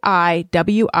 KiwiCo.com,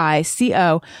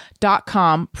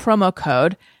 promo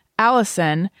code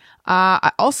Allison.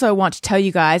 I also want to tell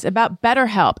you guys about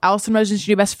BetterHelp. Allison Rosen's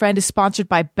New Best Friend is sponsored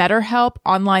by BetterHelp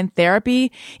Online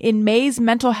Therapy. In May's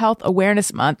Mental Health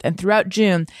Awareness Month and throughout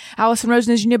June, Allison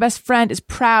Rosen's New Best Friend is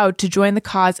proud to join the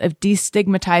cause of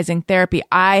destigmatizing therapy.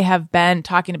 I have been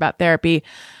talking about therapy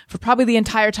for probably the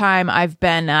entire time I've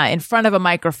been in front of a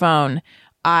microphone.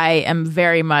 I am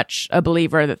very much a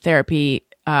believer that therapy,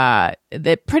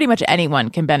 that pretty much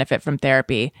anyone can benefit from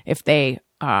therapy if they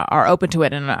are open to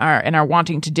it and are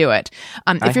wanting to do it.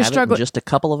 I If you're have it in struggling, just a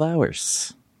couple of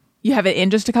hours. you have it in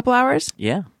just a couple hours.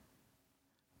 Yeah,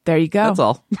 There you go. that's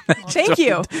all. Thank you.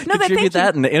 No, Contribute thank you.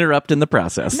 that and interrupt in the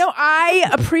process. No, I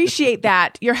appreciate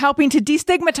that. You're helping to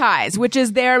destigmatize, which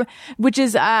is their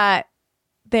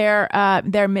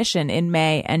mission in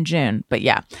May and June. But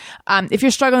yeah, if you're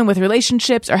struggling with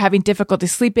relationships or having difficulty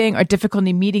sleeping or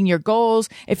difficulty meeting your goals,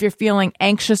 if you're feeling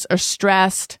anxious or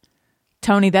stressed,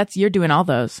 Tony, you're doing all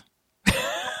those.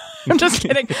 I'm just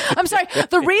kidding. I'm sorry.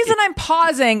 The reason I'm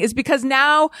pausing is because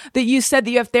now that you said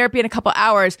that you have therapy in a couple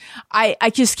hours, I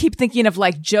just keep thinking of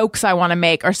like jokes I want to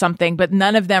make or something, but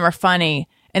none of them are funny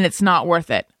and it's not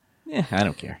worth it. Yeah, I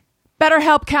don't care.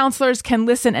 BetterHelp counselors can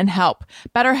listen and help.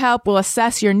 BetterHelp will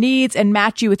assess your needs and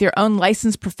match you with your own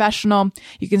licensed professional.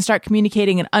 You can start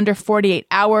communicating in under 48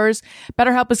 hours.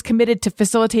 BetterHelp is committed to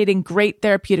facilitating great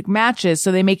therapeutic matches,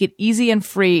 so they make it easy and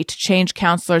free to change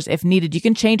counselors if needed. You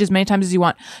can change as many times as you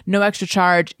want. No extra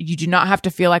charge. You do not have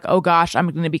to feel like, oh gosh, I'm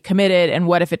going to be committed, and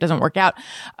what if it doesn't work out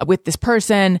with this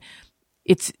person?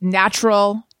 It's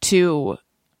natural to...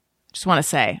 Just want to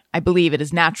say, I believe it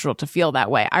is natural to feel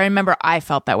that way. I remember I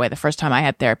felt that way the first time I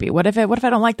had therapy. What if I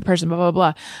don't like the person? Blah,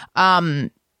 blah, blah.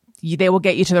 They will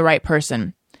get you to the right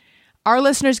person. Our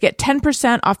listeners get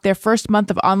 10% off their first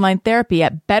month of online therapy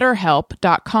at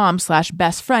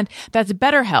betterhelp.com/bestfriend. That's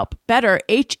BetterHelp,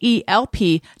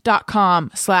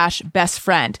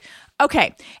 BetterHelp.com/bestfriend.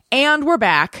 Okay. And we're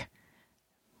back.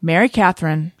 Mary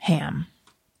Catherine Ham.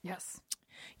 Yes.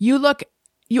 You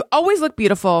always look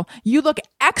beautiful. You look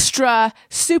extra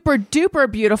super duper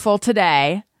beautiful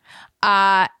today.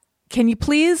 Can you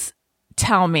please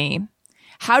tell me,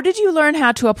 how did you learn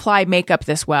how to apply makeup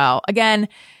this well? Again,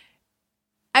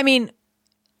 I mean,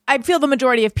 I feel the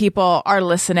majority of people are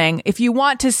listening. If you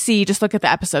want to see, just look at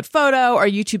the episode photo or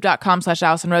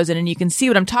youtube.com/Allison Rosen and you can see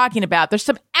what I'm talking about. There's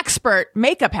some expert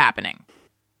makeup happening.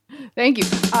 Thank you.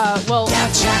 Well,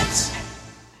 Chat.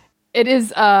 it is,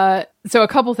 so a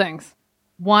couple things.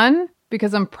 One,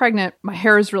 because I'm pregnant, my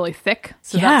hair is really thick.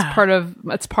 So Yeah.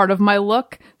 that's part of my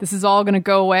look. This is all going to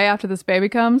go away after this baby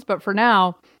comes. But for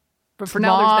now there's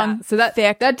long, that. So that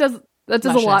thick, that does a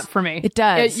luscious. lot for me. It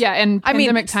does. Yeah. And I mean,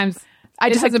 pandemic times, I it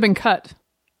just- hasn't been cut.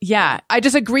 Yeah, I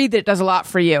just agreed that it does a lot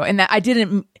for you, and that I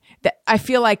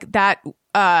feel like that.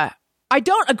 I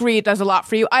don't agree it does a lot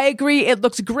for you. I agree it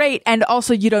looks great, and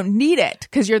also you don't need it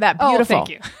because you're that beautiful. Oh, thank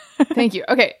you. Thank you.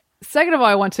 Okay. Second of all,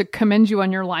 I want to commend you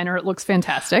on your liner. It looks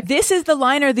fantastic. This is the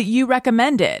liner that you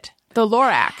recommended, the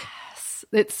Lorac.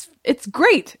 It's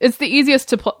great. It's the easiest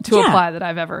to Yeah. apply that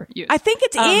I've ever used. I think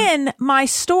it's in my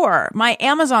store, my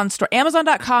Amazon store,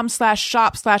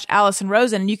 amazon.com/shop/Allison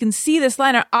Rosen. And you can see this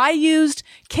liner. I used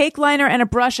cake liner and a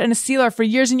brush and a sealer for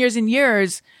years and years and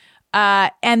years.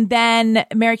 And then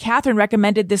Mary Catherine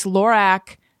recommended this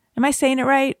Lorac. Am I saying it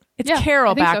right? It's Yeah,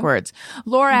 Carol I think so. backwards.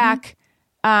 Lorac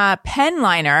pen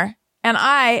liner. And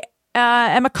I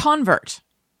am a convert.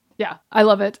 Yeah, I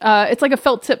love it. It's like a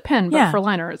felt tip pen, but Yeah. for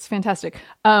liner. It's fantastic.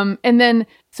 And then,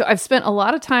 so I've spent a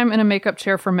lot of time in a makeup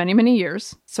chair for many, many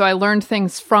years. So I learned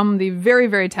things from the very,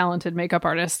 very talented makeup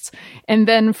artists. And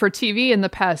then for TV in the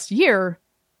past year,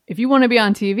 if you want to be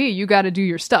on TV, you got to do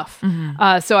your stuff.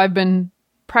 So I've been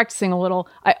practicing a little.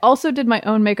 I also did my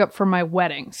own makeup for my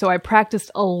wedding. So I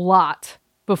practiced a lot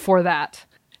before that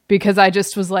because I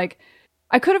just was like,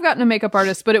 I could have gotten a makeup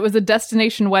artist, but it was a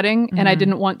destination wedding and I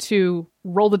didn't want to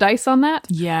roll the dice on that.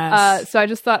 Yes. So I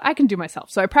just thought I can do myself.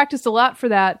 So I practiced a lot for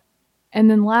that. And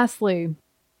then lastly,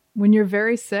 when you're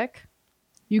very sick,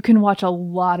 you can watch a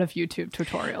lot of YouTube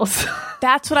tutorials.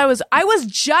 That's what I was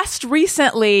just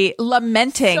recently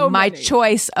lamenting So my many.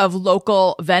 choice of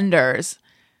local vendors.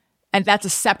 And that's a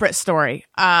separate story.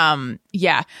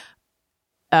 Yeah.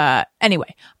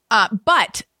 Anyway,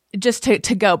 but just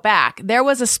to go back, there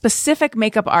was a specific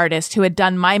makeup artist who had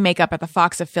done my makeup at the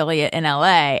Fox affiliate in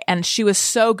LA, and she was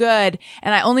so good.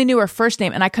 And I only knew her first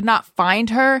name, and I could not find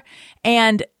her.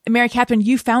 And Mary Catherine,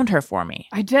 you found her for me.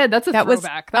 I did. That's a That was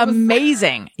throwback. That was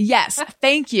amazing. Yes,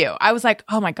 thank you. I was like,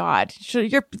 oh my god,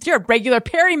 you're a regular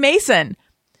Perry Mason.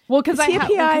 well because Is he a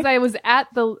PI? I was at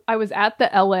the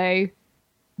LA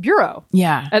bureau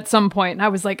Yeah. at some point, and I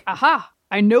was like, aha,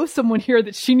 I know someone here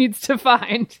that she needs to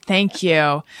find. Thank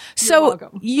you. So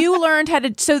welcome. you learned how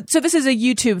to. So this is a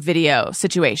YouTube video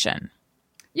situation.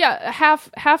 Yeah,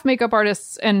 half makeup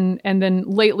artists and then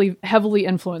lately heavily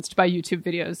influenced by YouTube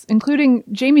videos, including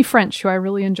Jamie French, who I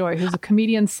really enjoy, who's a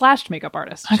comedian / makeup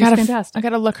artist. She's fantastic. I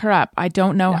gotta look her up. I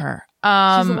don't know her.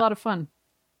 She's a lot of fun.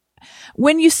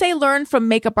 When you say learn from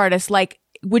makeup artists, like,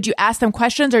 would you ask them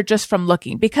questions or just from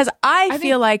looking? Because I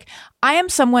feel like I am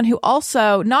someone who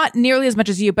also, not nearly as much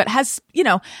as you, but has,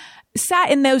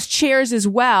 sat in those chairs as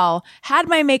well, had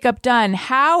my makeup done,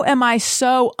 how am I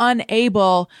so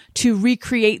unable to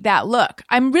recreate that look?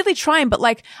 I'm really trying, but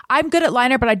like, I'm good at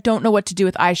liner, but I don't know what to do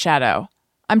with eyeshadow.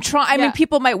 I'm trying. I mean,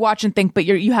 people might watch and think, but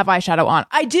you have eyeshadow on.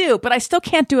 I do, but I still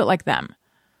can't do it like them.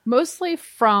 Mostly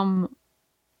from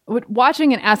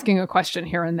watching and asking a question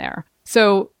here and there.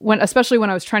 So especially when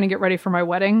I was trying to get ready for my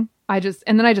wedding, I just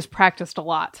practiced a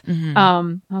lot.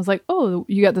 I was like, oh,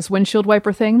 you got this windshield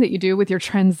wiper thing that you do with your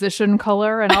transition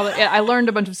color and all that. I learned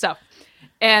a bunch of stuff,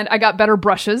 and I got better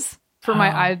brushes for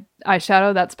my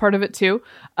eyeshadow. That's part of it too.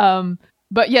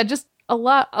 But yeah, just a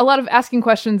lot of asking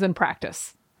questions and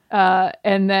practice.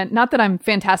 And then, not that I'm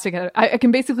fantastic at it, I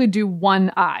can basically do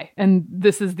one eye, and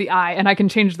this is the eye, and I can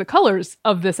change the colors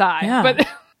of this eye. Yeah. But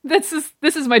this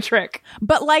is my trick.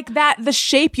 But like that, the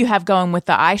shape you have going with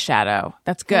the eyeshadow,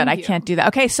 that's good. I can't do that.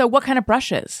 Okay, so what kind of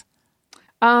brushes?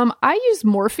 I use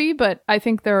Morphe, but I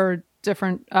think there are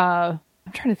different. I'm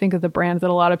trying to think of the brand that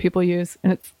a lot of people use,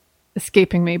 and it's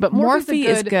escaping me. But Morphe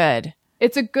is good.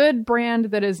 It's a good brand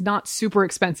that is not super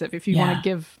expensive if you want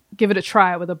to give it a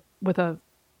try with a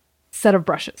set of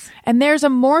brushes. And there's a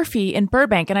Morphe in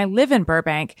Burbank, and I live in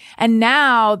Burbank. And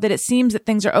now that it seems that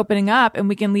things are opening up and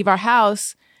we can leave our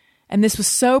house, and this was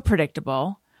so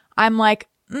predictable, I'm like,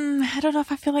 I don't know if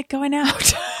I feel like going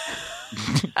out.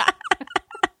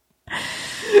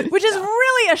 Which is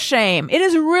really a shame. It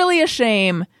is really a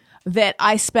shame that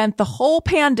I spent the whole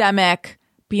pandemic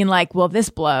being like, well, this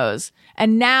blows.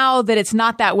 And now that it's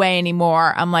not that way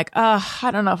anymore, I'm like, I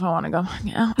don't know if I want to go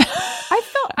out.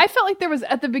 I felt like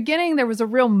at the beginning, there was a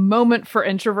real moment for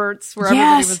introverts where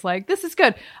everybody was like, this is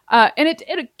good. And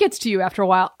it gets to you after a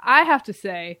while. I have to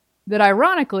say that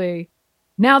ironically,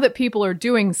 now that people are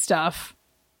doing stuff,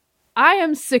 I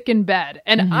am sick in bed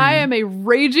and I am a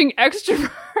raging extrovert.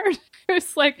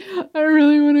 It's like, I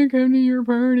really want to come to your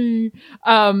party.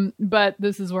 But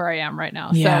this is where I am right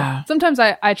now. Yeah. So sometimes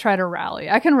I try to rally.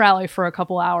 I can rally for a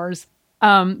couple hours.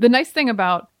 The nice thing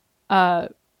about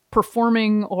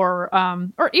performing or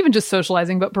even just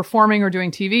socializing, but performing or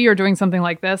doing TV or doing something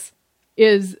like this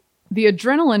is the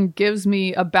adrenaline gives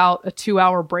me about a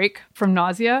 2-hour break from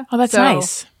nausea. Oh, that's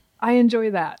nice. I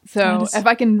enjoy that. So if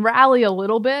I can rally a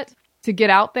little bit to get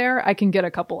out there, I can get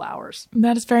a couple hours.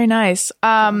 That is very nice.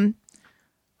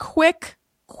 Quick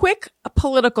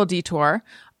political detour.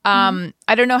 I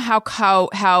don't know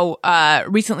how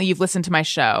recently you've listened to my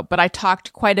show, but I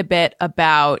talked quite a bit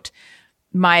about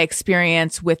my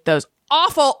experience with those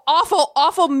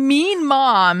awful mean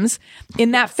moms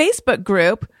in that Facebook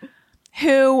group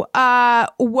who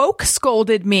woke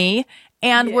scolded me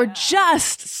and were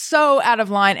just so out of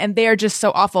line, and they're just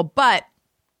so awful. But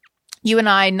you and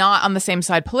I not on the same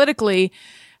side politically.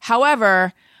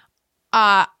 However,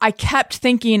 I kept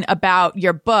thinking about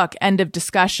your book, End of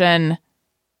Discussion.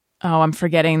 Oh, I'm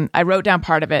forgetting. I wrote down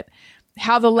part of it.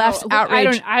 How the left's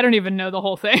outrage. I don't even know the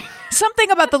whole thing.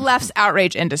 Something about the left's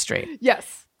outrage industry.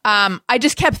 Yes. I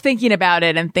just kept thinking about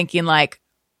it and thinking like,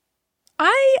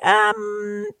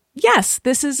 yes,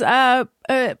 this is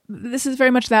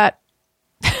very much that.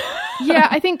 Yeah,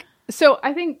 I think so.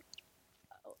 I think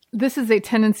this is a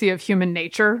tendency of human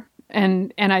nature.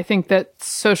 And I think that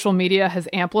social media has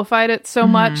amplified it so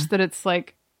much that it's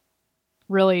like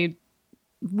really,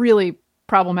 really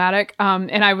problematic.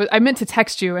 And I meant to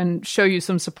text you and show you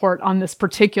some support on this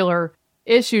particular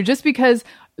issue, just because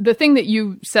the thing that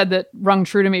you said that rung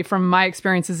true to me from my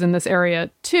experiences in this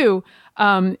area too,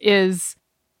 is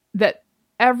that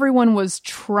everyone was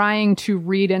trying to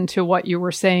read into what you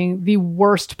were saying the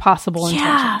worst possible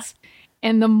intentions.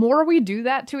 And the more we do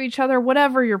that to each other,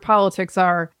 whatever your politics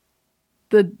are,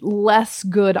 the less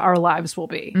good our lives will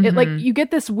be. It like you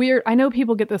get this weird, I know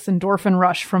people get this endorphin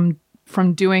rush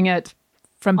from doing it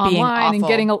From being online awful.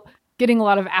 and getting a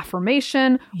lot of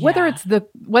affirmation, whether it's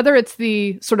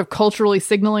the sort of culturally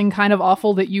signaling kind of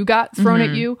awful that you got thrown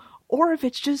at you, or if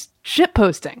it's just shit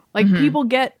posting. Like people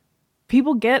get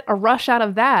a rush out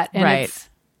of that, and it's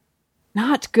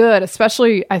not good,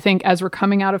 especially I think as we're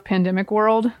coming out of pandemic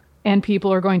world and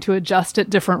people are going to adjust at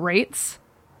different rates.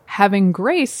 Having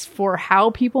grace for how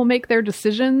people make their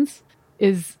decisions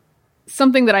is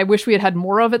something that I wish we had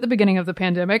more of at the beginning of the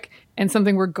pandemic, and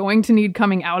something we're going to need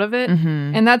coming out of it.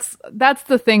 And that's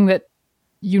the thing that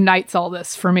unites all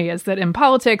this for me, is that in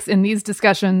politics, in these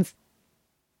discussions,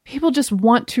 people just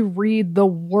want to read the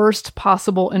worst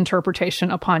possible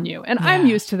interpretation upon you. And I'm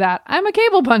used to that. I'm a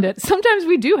cable pundit. Sometimes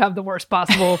we do have the worst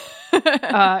possible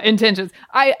intentions.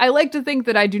 I like to think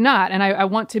that I do not. And I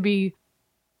want to be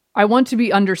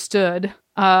understood.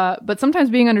 But sometimes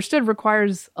being understood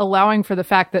requires allowing for the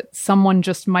fact that someone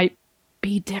just might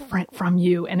be different from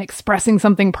you and expressing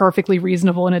something perfectly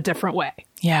reasonable in a different way.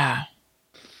 Yeah.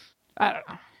 I don't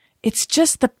know. It's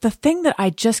just the thing that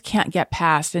I just can't get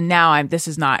past. And now this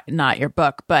is not your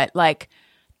book, but like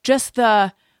just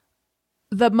the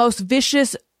most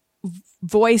vicious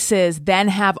voices then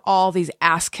have all these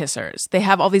ass kissers. They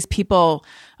have all these people.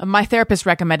 My therapist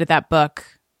recommended that book,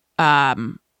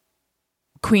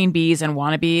 Queen Bees and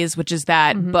Wannabes, which is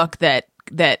that book that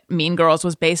Mean Girls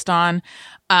was based on.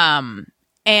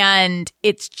 And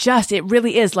it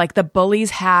really is like the bullies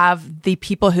have the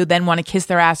people who then want to kiss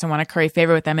their ass and want to curry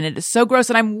favor with them. And it is so gross.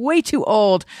 And I'm way too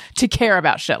old to care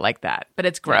about shit like that, but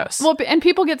it's gross. Well, and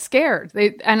people get scared.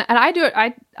 And I do it.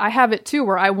 I have it too,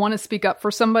 where I want to speak up for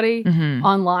somebody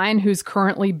online who's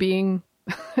currently being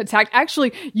attacked.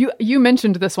 Actually, you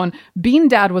mentioned this one. Bean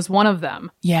Dad was one of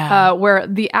them. Yeah. Where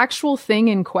the actual thing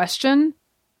in question,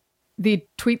 the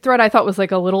tweet thread I thought was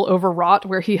like a little overwrought,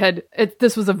 where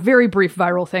this was a very brief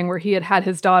viral thing where he had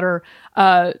his daughter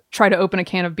try to open a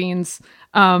can of beans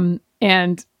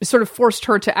and sort of forced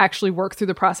her to actually work through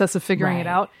the process of figuring it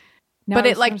out. Now, but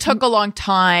it took a long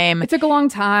time. It took a long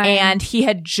time. And he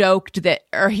had joked that,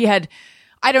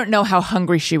 I don't know how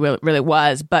hungry she really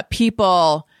was, but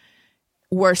people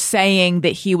were saying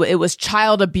that it was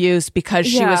child abuse because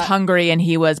she was hungry and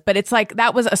but it's like,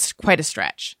 that was quite a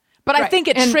stretch. But I think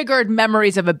it triggered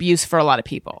memories of abuse for a lot of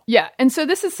people. Yeah. And so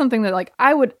this is something that like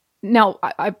I would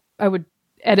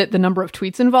edit the number of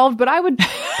tweets involved, but I would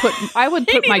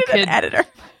put my kid editor.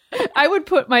 I would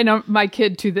put my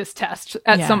kid to this test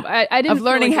at some. I didn't of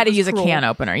learning feel like how it to was use cruel. a can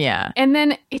opener. Yeah. And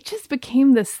then it just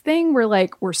became this thing where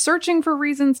like we're searching for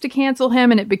reasons to cancel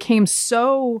him, and it became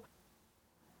so.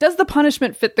 Does the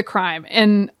punishment fit the crime?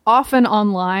 And often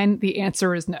online, the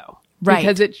answer is no. Right.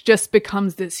 Because it just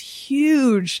becomes this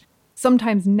huge,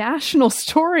 sometimes national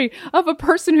story of a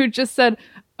person who just said,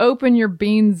 open your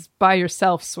beans by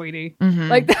yourself, sweetie.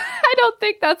 Like, I don't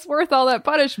think that's worth all that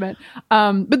punishment.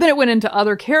 But then it went into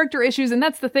other character issues. And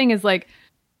that's the thing is like,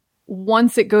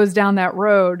 once it goes down that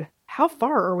road, how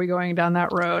far are we going down that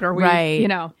road? Are we, right.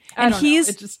 I don't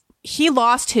know. He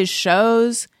lost his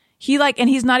shows. And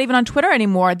he's not even on Twitter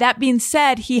anymore. That being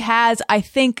said, he has, I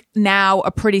think, now a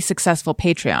pretty successful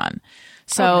Patreon.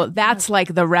 So that's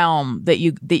like the realm that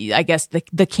I guess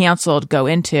the canceled go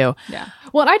into. Yeah.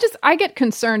 Well, and I get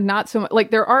concerned not so much.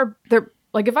 Like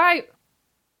if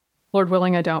Lord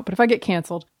willing, I don't, but if I get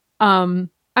canceled, I'm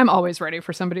always ready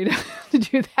for somebody to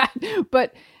do that.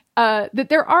 But that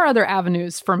there are other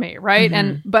avenues for me,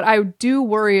 right? But I do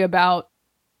worry about,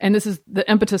 and this is the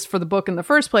impetus for the book in the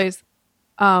first place,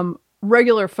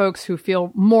 regular folks who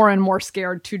feel more and more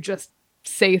scared to just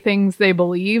say things they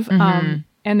believe.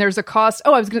 And there's a cost.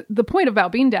 The point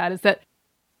about Bean Dad is that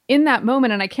in that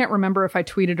moment, and I can't remember if I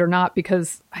tweeted or not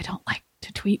because I don't like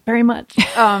to tweet very much.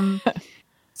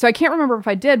 So I can't remember if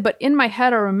I did, but in my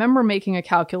head, I remember making a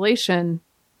calculation.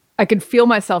 I could feel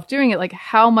myself doing it. Like,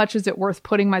 how much is it worth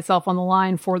putting myself on the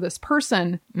line for this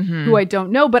person who I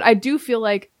don't know? But I do feel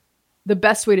like the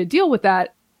best way to deal with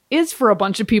that is for a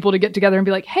bunch of people to get together and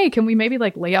be like, hey, can we maybe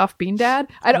like lay off Bean Dad?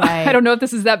 I don't know if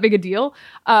this is that big a deal.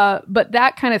 But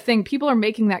that kind of thing, people are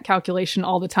making that calculation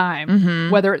all the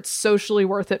time, whether it's socially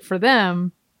worth it for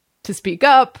them to speak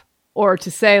up or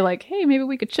to say like, hey, maybe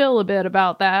we could chill a bit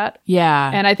about that.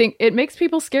 Yeah. And I think it makes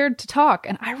people scared to talk.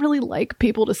 And I really like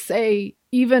people to say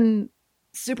even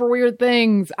super weird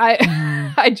things.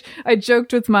 I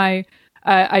joked with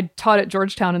I taught at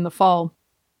Georgetown in the fall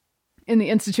in the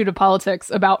Institute of Politics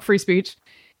about free speech.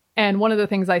 And one of the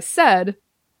things I said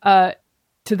to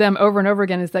them over and over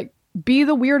again is like, be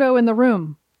the weirdo in the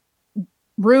room.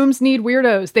 Rooms need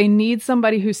weirdos. They need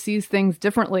somebody who sees things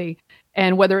differently.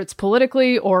 And whether it's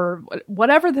politically or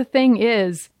whatever the thing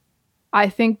is, I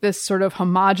think this sort of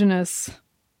homogenous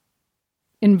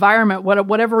environment,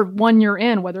 whatever one you're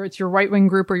in, whether it's your right-wing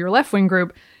group or your left-wing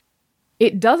group,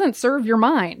 it doesn't serve your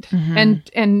mind.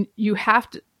 And you have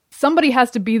to, somebody has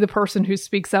to be the person who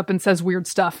speaks up and says weird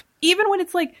stuff, even when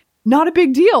it's like not a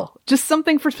big deal. Just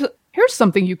something here's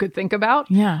something you could think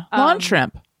about. Yeah. Lawn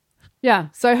shrimp. Yeah.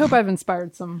 So I hope I've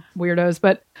inspired some weirdos,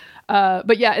 but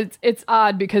yeah, it's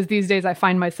odd because these days I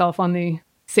find myself on the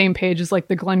same page as like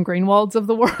the Glenn Greenwalds of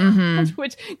the world,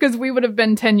 because we would have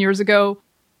been 10 years ago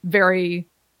very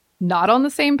not on the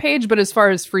same page, but as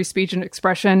far as free speech and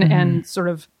expression and sort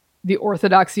of the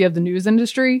orthodoxy of the news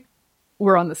industry,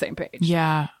 we're on the same page.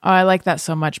 Yeah. Oh, I like that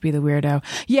so much. Be the weirdo.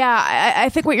 Yeah. I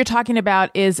think what you're talking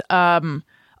about is a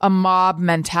mob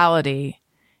mentality.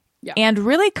 Yeah. And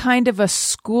really kind of a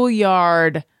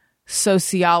schoolyard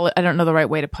sociology. I don't know the right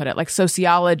way to put it, like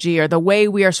sociology or the way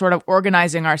we are sort of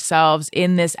organizing ourselves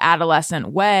in this adolescent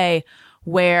way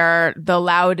where the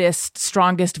loudest,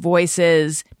 strongest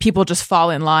voices, people just fall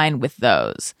in line with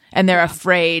those. And they're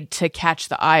afraid to catch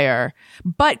the ire,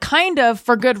 but kind of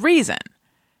for good reason.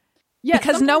 Yeah,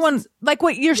 Because no one, like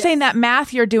what you're saying, that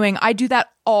math you're doing, I do that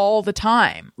all the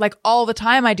time. Like all the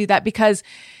time I do that because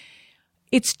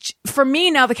it's, for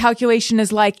me now the calculation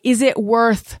is like, is it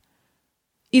worth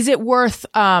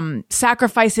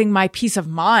sacrificing my peace of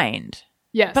mind?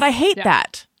 Yes. But I hate Yeah.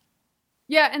 that.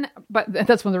 Yeah, but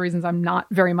that's one of the reasons I'm not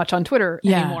very much on Twitter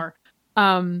Yeah. anymore.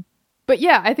 But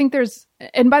yeah, I think there's,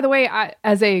 and by the way,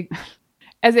 as a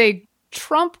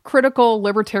Trump critical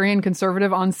libertarian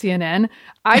conservative on CNN,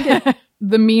 I get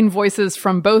the mean voices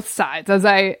from both sides. As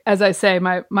I say,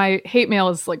 my hate mail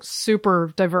is like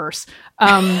super diverse.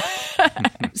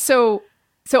 So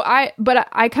I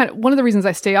kind of, one of the reasons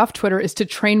I stay off Twitter is to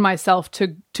train myself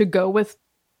to go with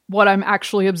what I'm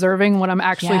actually observing, what I'm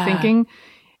actually Yeah. thinking.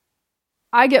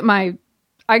 I get my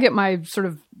sort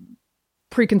of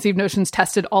preconceived notions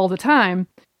tested all the time,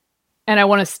 and I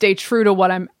want to stay true to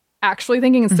what I'm actually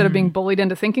thinking instead of being bullied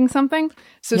into thinking something.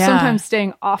 So Yeah. sometimes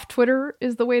staying off Twitter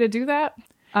is the way to do that.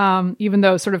 Even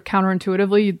though sort of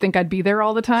counterintuitively you'd think I'd be there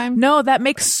all the time. No, that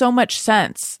makes so much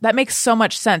sense.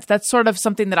 That's sort of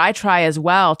something that I try as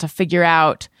well to figure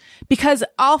out, because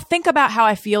I'll think about how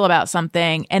I feel about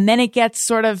something and then it gets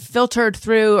sort of filtered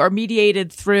through or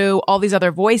mediated through all these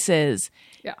other voices.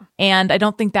 Yeah. And I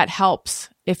don't think that helps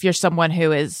if you're someone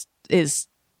who is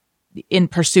in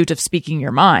pursuit of speaking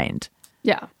your mind.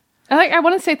 Yeah. I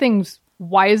want to say things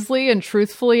wisely and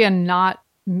truthfully and not,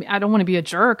 I don't want to be a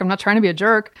jerk. I'm not trying to be a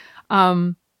jerk.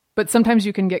 But sometimes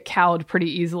you can get cowed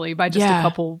pretty easily by just Yeah. a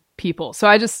couple people. So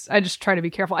I just try to be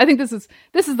careful. I think this is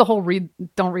the whole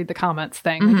don't read the comments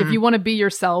thing. Like if you want to be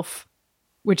yourself,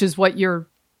 which is what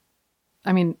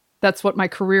that's what my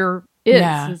career is,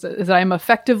 Yeah. is I'm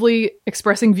effectively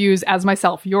expressing views as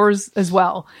myself, yours as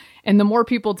well. And the more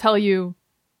people tell you,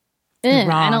 I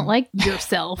wrong. don't like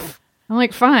yourself. I'm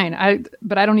like, fine,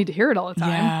 but I don't need to hear it all the time.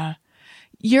 Yeah.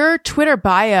 Your Twitter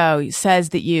bio says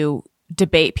that you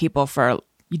debate people for a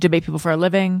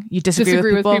living. You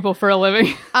disagree with people for a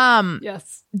living.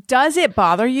 Yes. Does it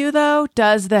bother you though?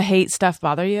 Does the hate stuff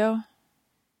bother you?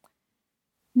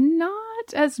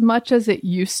 Not as much as it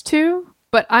used to,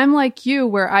 but I'm like you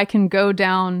where I can go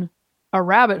down a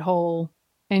rabbit hole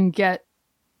and get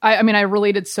I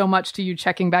related so much to you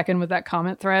checking back in with that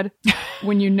comment thread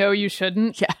when you know you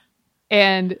shouldn't. Yeah.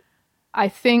 And I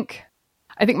think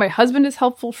my husband is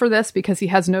helpful for this because he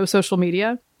has no social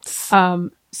media. So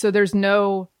there's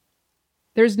no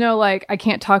like, I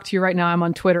can't talk to you right now, I'm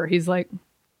on Twitter. He's like,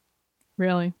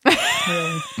 really?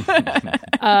 Really?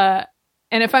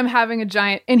 And if I'm having a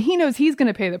giant, and he knows he's going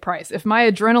to pay the price. If my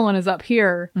adrenaline is up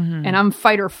here and I'm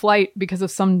fight or flight because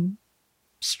of some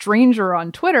stranger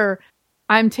on Twitter,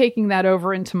 I'm taking that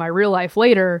over into my real life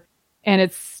later. And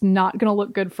it's not going to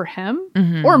look good for him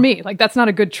or me. Like, that's not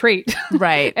a good trait.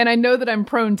 Right. And I know that I'm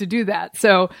prone to do that.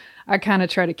 So I kind of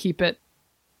try to keep it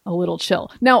a little chill.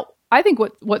 Now, I think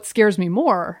what scares me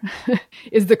more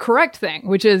is the correct thing,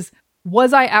 which is,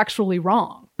 was I actually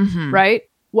wrong? Right?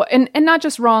 Well, and not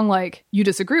just wrong, like you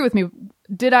disagree with me.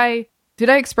 Did I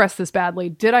express this badly?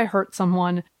 Did I hurt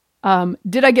someone?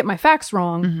 Did I get my facts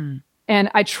wrong? And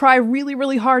I try really,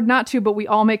 really hard not to, but we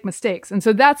all make mistakes. And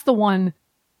so that's the one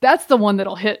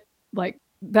that'll hit, like,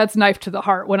 that's knife to the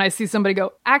heart when I see somebody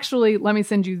go, actually, let me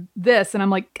send you this. And I'm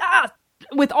like,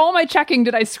 with all my checking,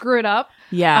 did I screw it up?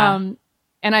 Yeah.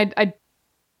 And I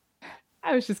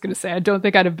was just going to say, I don't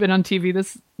think I'd have been on TV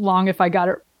this long if I got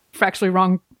it factually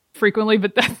wrong frequently,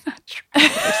 but that's not true.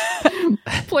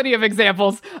 There's plenty of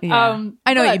examples. Yeah.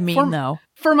 I know what but you mean, though.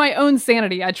 For my own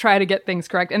sanity, I try to get things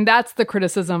correct. And that's the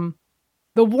criticism.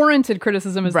 The warranted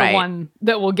criticism is Right. the one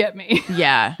that will get me.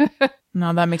 Yeah.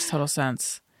 No, that makes total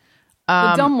sense.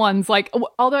 The dumb ones, like,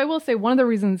 although I will say one of the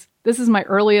reasons this is my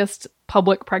earliest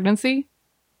public pregnancy,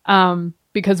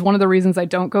 because one of the reasons I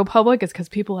don't go public is because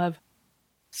people have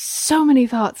so many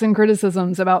thoughts and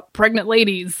criticisms about pregnant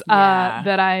ladies Yeah.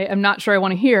 that I am not sure I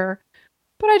want to hear.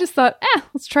 But I just thought,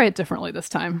 let's try it differently this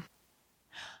time.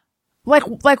 Like,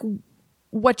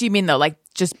 what do you mean though? Like,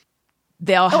 just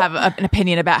they'll have an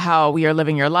opinion about how you're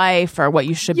living your life or what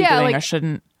you should be Yeah, doing like- or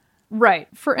shouldn't. Right.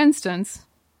 For instance,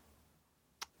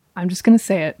 I'm just going to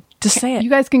say it. Just say it. You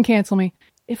guys can cancel me.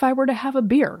 If I were to have a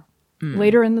beer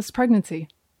later in this pregnancy,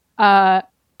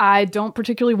 I don't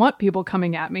particularly want people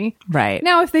coming at me. Right.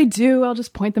 Now, if they do, I'll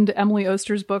just point them to Emily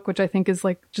Oster's book, which I think is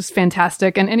like just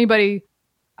fantastic. And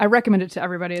I recommend it to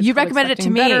everybody. It's You called recommended it to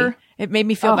Expecting me. Better. It made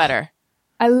me feel better.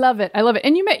 I love it.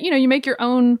 And you make your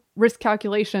own risk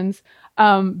calculations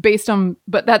based on,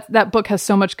 but that book has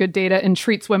so much good data and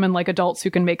treats women like adults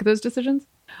who can make those decisions.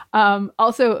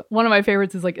 Also, one of my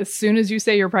favorites is like, as soon as you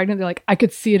say you're pregnant, they're like, I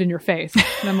could see it in your face.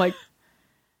 And I'm like,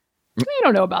 I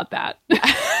don't know about that.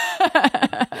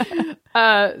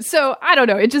 So I don't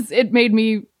know. It made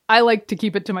me, I like to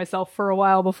keep it to myself for a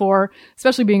while before,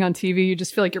 especially being on TV. You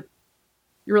just feel like you're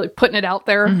really putting it out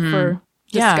there for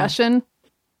discussion.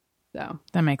 So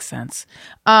That makes sense.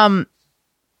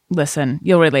 Listen,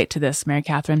 you'll relate to this, Mary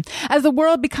Catherine. As the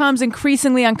world becomes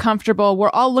increasingly uncomfortable, we're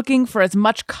all looking for as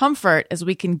much comfort as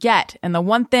we can get. And the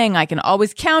one thing I can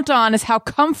always count on is how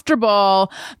comfortable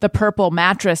the Purple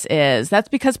mattress is. That's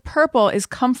because Purple is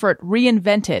comfort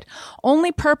reinvented.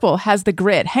 Only Purple has the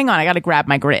grid. Hang on, I got to grab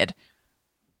my grid.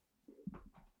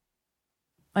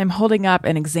 I'm holding up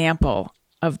an example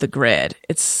of the grid.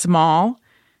 It's small.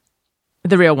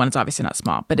 The real one is obviously not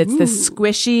small, but it's this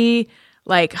squishy,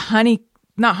 like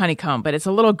not honeycomb, but it's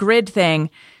a little grid thing.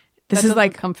 This is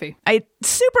like comfy.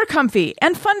 Super comfy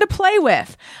and fun to play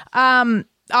with.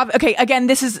 Okay, again,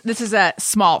 this is a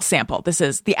small sample. This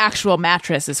is the actual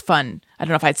mattress is fun. I don't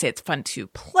know if I'd say it's fun to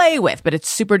play with, but it's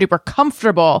super duper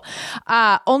comfortable.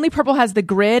 Only Purple has the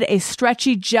grid, a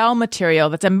stretchy gel material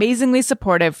that's amazingly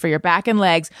supportive for your back and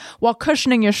legs while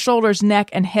cushioning your shoulders, neck,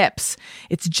 and hips.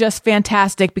 It's just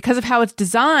fantastic. Because of how it's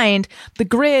designed, the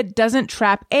grid doesn't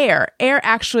trap air. Air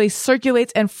actually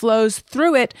circulates and flows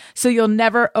through it, so you'll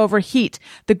never overheat.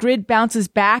 The grid bounces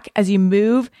back as you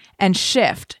move and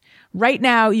shift. Right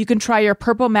now, you can try your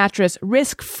Purple mattress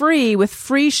risk-free with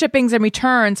free shippings and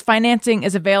returns. Financing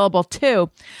is available too.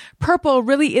 Purple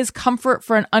really is comfort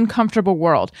for an uncomfortable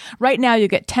world. Right now, you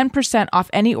get 10% off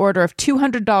any order of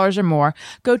 $200 or more.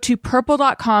 Go to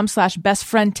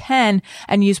purple.com/bestfriend10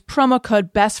 and use promo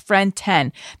code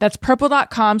bestfriend10. That's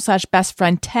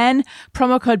purple.com/bestfriend10,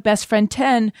 promo code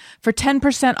bestfriend10 for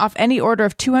 10% off any order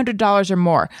of $200 or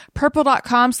more.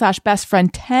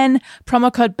 Purple.com/bestfriend10,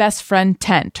 promo code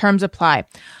bestfriend10. Terms apply.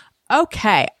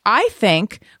 Okay, I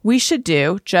think we should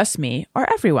do Just Me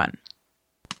or Everyone.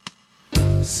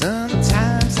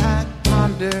 Sometimes I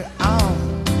ponder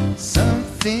on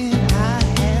something I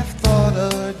have thought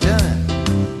or done.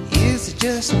 Is it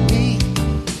just me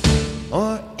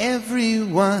or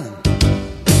everyone?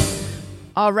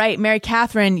 All right, Mary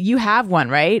Catherine, you have one,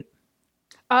 right?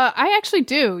 I actually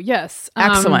do. Yes.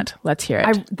 Excellent. Let's hear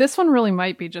it. This one really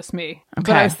might be just me.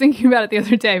 Okay. But I was thinking about it the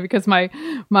other day because my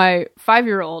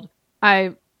 5-year-old,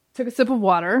 I took a sip of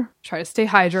water, try to stay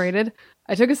hydrated.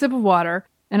 I took a sip of water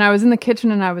and I was in the kitchen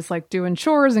and I was like doing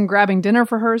chores and grabbing dinner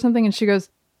for her or something. And she goes,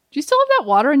 "Do you still have that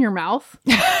water in your mouth?"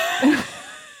 And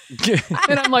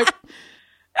I'm like,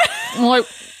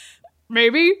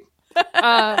 maybe.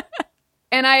 And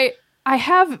I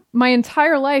have my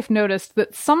entire life noticed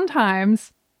that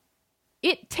sometimes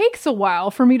it takes a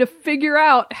while for me to figure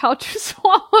out how to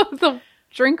swallow the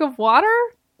drink of water.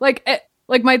 Like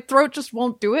my throat just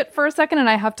won't do it for a second, and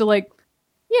I have to we'll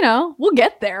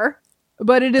get there.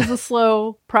 But it is a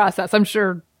slow process. I'm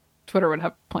sure Twitter would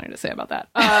have plenty to say about that.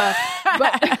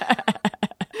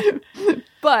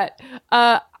 But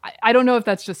I don't know if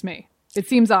that's just me. It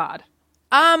seems odd.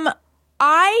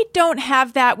 I don't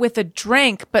have that with a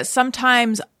drink, but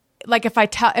sometimes, like if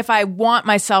I want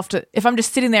myself to, if I'm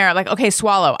just sitting there, like, okay,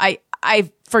 swallow, I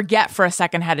forget for a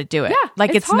second how to do it. Yeah,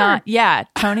 like it's hard. not. Yeah,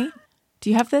 Tony, do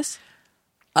you have this?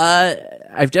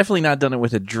 I've definitely not done it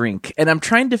with a drink, and I'm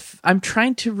trying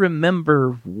to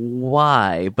remember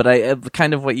why. But I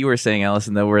kind of what you were saying,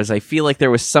 Allison, though, whereas I feel like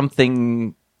there was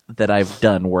something that I've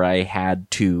done where I had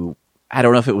to. I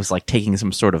don't know if it was like taking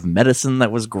some sort of medicine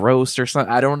that was gross or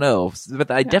something. I don't know,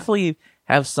 but I definitely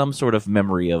have some sort of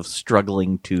memory of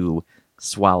struggling to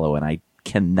swallow, and I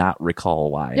cannot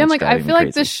recall why. Yeah, I'm It's like, I driving feel me like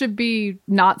this crazy. should be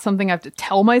not something I have to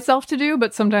tell myself to do,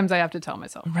 but sometimes I have to tell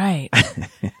myself. Right.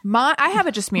 I have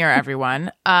a Just Me or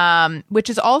Everyone, which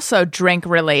is also drink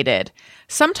related.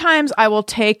 Sometimes I will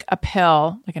take a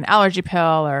pill, like an allergy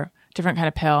pill or a different kind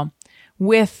of pill,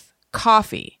 with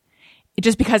coffee.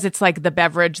 Just because it's like the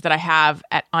beverage that I have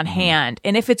on hand.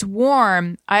 And if it's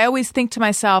warm, I always think to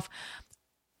myself,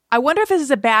 I wonder if this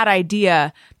is a bad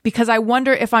idea, because I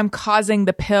wonder if I'm causing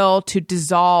the pill to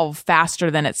dissolve faster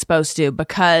than it's supposed to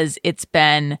because it's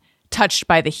been touched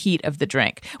by the heat of the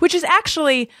drink. Which is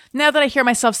actually, now that I hear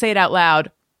myself say it out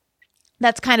loud,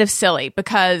 that's kind of silly,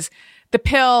 because the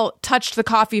pill touched the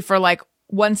coffee for like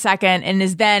 1 second and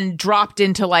is then dropped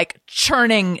into like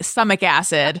churning stomach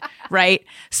acid, right?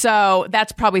 So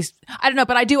that's probably, I don't know,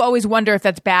 but I do always wonder if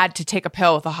that's bad to take a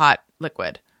pill with a hot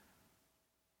liquid.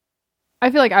 I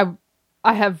feel like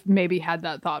I have maybe had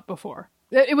that thought before.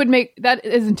 It would make that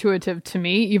is intuitive to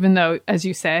me, even though, as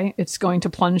you say, it's going to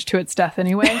plunge to its death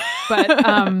anyway.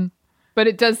 But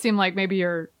it does seem like maybe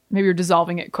you're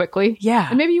dissolving it quickly. Yeah.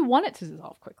 And maybe you want it to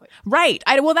dissolve quickly. Right.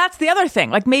 Well, that's the other thing.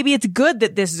 Like maybe it's good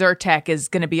that this Zyrtec is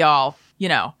going to be all,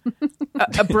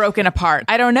 a broken apart.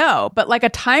 I don't know. But like a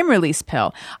time release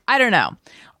pill, I don't know.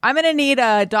 I'm going to need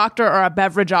a doctor or a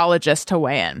beverageologist to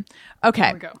weigh in. Okay.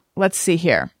 There we go. Let's see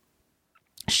here.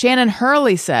 Shannon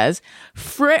Hurley says,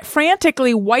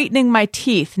 frantically whitening my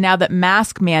teeth now that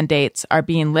mask mandates are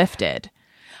being lifted.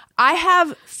 I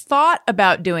have thought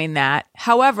about doing that.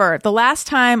 However, the last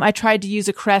time I tried to use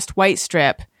a Crest white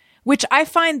strip, which I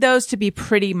find those to be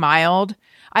pretty mild.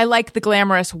 I like the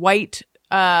glamorous white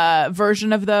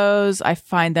version of those. I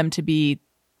find them to be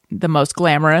the most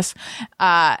glamorous.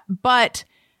 But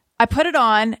I put it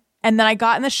on and then I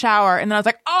got in the shower and then I was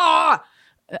like,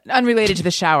 unrelated to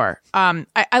the shower.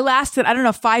 I lasted,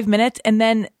 5 minutes and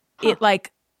then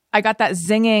I got that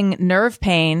zinging nerve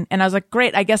pain and I was like,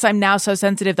 great, I guess I'm now so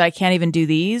sensitive that I can't even do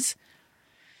these.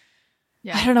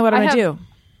 Yeah. I don't know what I'm going to do.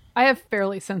 I have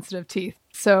fairly sensitive teeth,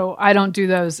 so I don't do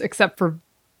those except for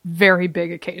very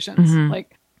big occasions,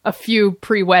 like a few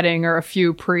pre-wedding or a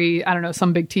few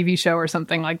some big TV show or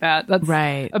something like that. That's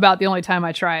right. About the only time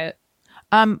I try it.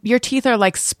 Your teeth are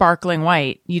like sparkling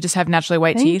white. You just have naturally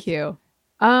white teeth? Thank you.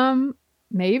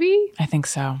 Maybe? I think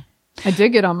so. I did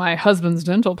get on my husband's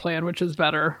dental plan, which is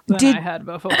better than I had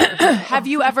before. Have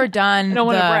you ever done I don't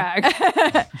want to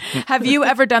brag. Have you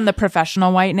ever done the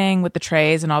professional whitening with the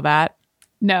trays and all that?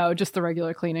 No, just the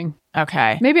regular cleaning.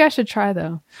 Okay. Maybe I should try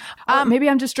though. Maybe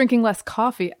I'm just drinking less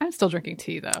coffee. I'm still drinking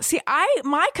tea though. See,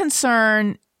 my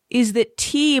concern is that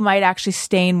tea might actually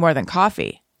stain more than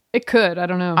coffee. It could. I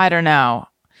don't know. I don't know.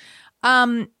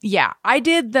 Yeah, I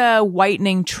did the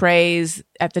whitening trays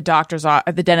at the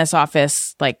at the dentist's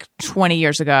office like 20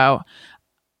 years ago.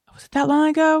 Was it that long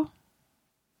ago?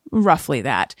 Roughly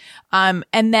that. And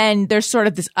then there's sort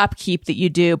of this upkeep that you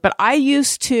do, but I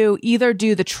used to either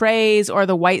do the trays or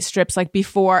the white strips like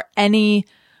before any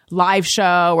live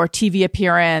show or TV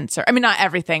appearance, or not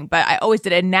everything, but I always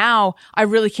did it. And now I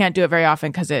really can't do it very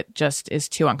often because it just is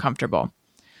too uncomfortable.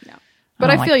 But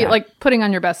I feel that. like putting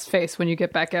on your best face when you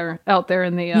get back out there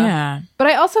in the yeah. But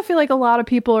I also feel like a lot of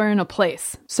people are in a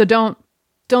place, so don't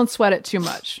sweat it too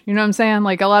much. You know what I'm saying?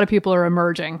 Like a lot of people are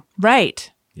emerging,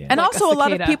 right? Yeah. And like also a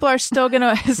lot of people are still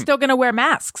gonna wear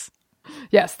masks.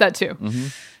 Yes, that too. Mm-hmm.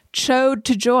 Chode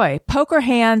to joy. Poker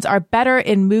hands are better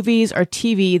in movies or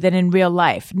TV than in real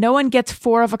life. No one gets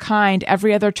 4 of a kind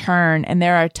every other turn, and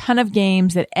there are a ton of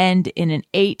games that end in an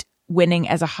 8 winning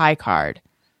as a high card.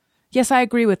 Yes, I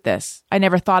agree with this. I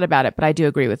never thought about it, but I do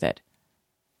agree with it.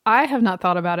 I have not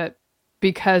thought about it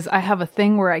because I have a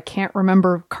thing where I can't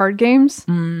remember card games.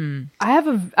 I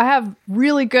have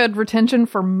really good retention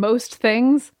for most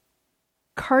things.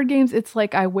 Card games, it's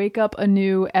like I wake up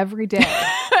anew every day.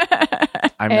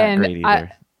 I'm not great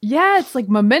either. It's like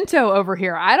Memento over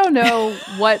here. I don't know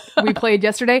what we played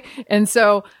yesterday. And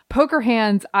so poker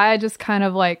hands, I just kind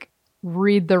of like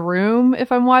read the room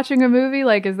if I'm watching a movie.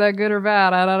 Like, is that good or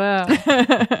bad? I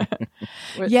don't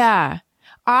know. Yeah.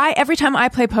 Every time I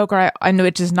play poker, I know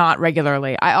it is not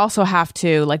regularly. I also have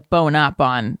to like bone up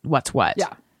on what's what.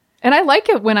 Yeah. And I like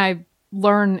it when I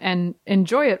learn and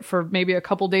enjoy it for maybe a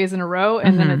couple days in a row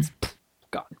and then it's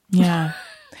gone. Yeah.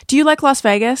 Do you like Las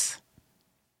Vegas?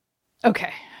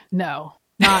 Okay. No,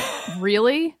 not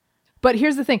really. But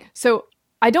here's the thing. So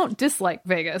I don't dislike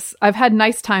Vegas. I've had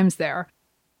nice times there.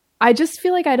 I just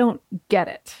feel like I don't get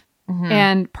it.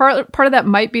 And part of that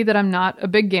might be that I'm not a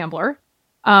big gambler.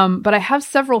 But I have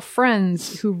several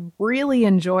friends who really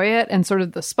enjoy it and sort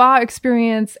of the spa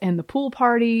experience and the pool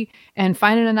party and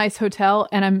finding a nice hotel.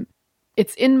 And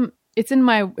it's on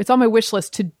my wish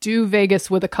list to do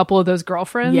Vegas with a couple of those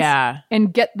girlfriends. Yeah.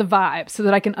 And get the vibe so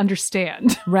that I can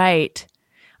understand. Right.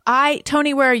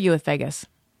 Tony, where are you with Vegas?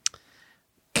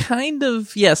 Kind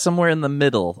of, yeah, somewhere in the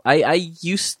middle. I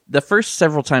used the first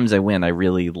several times I went, I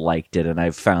really liked it, and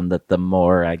I've found that the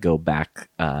more I go back,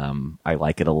 I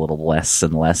like it a little less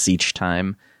and less each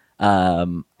time. I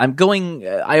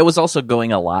was also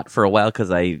going a lot for a while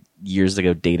because I years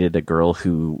ago dated a girl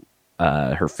who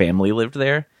her family lived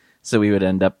there, so we would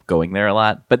end up going there a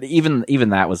lot. But even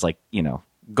that was like,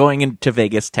 going into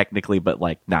Vegas technically, but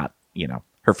like not,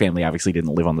 her family obviously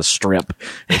didn't live on the Strip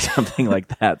or something like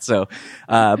that. So,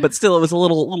 but still, it was a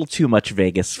little too much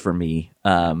Vegas for me.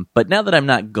 But now that I'm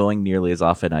not going nearly as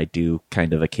often, I do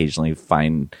kind of occasionally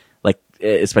find, like,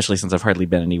 especially since I've hardly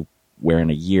been anywhere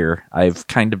in a year, I've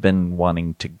kind of been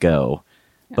wanting to go.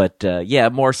 Yeah.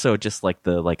 But more so just like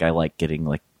I like getting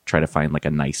try to find like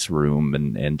a nice room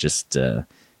and just do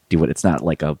it. It's not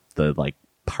like the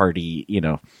party, you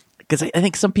know, because I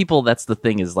think some people, that's the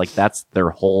thing, is like that's their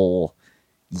whole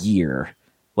year.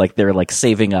 Like they're like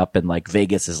saving up, and like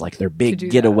Vegas is like their big do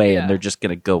that, getaway, yeah. and they're just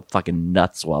gonna go fucking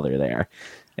nuts while they're there.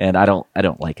 And I don't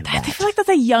like I that. feel like that's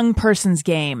a young person's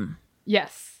game.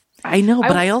 Yes. I know,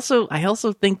 but I also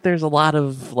think there's a lot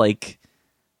of like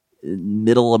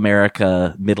middle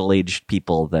America, middle-aged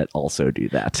people that also do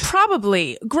that.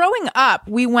 Probably. Growing up,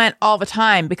 we went all the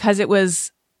time because it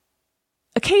was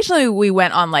occasionally we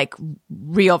went on like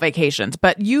real vacations,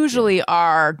 but usually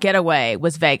our getaway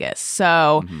was Vegas.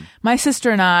 So my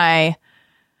sister and I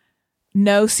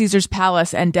know Caesar's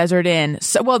Palace and Desert Inn.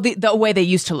 So, well, the way they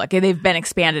used to look, they've been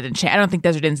expanded and changed. I don't think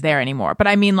Desert Inn's there anymore, but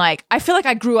I mean, like, I feel like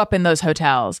I grew up in those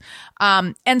hotels.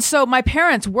 And so my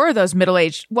parents were those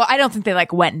middle-aged, well, I don't think they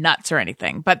like went nuts or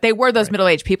anything, but they were those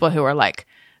middle-aged people who were like,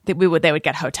 they would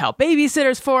get hotel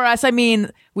babysitters for us. I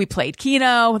mean, we played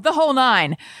Keno, the whole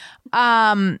nine.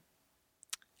 And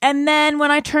then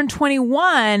when I turned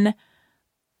 21,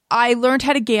 I learned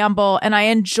how to gamble and I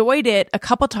enjoyed it a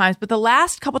couple times, but the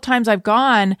last couple times I've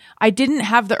gone, I didn't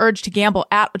have the urge to gamble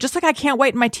just like I can't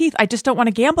whiten my teeth. I just don't want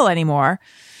to gamble anymore.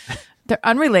 They're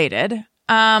unrelated.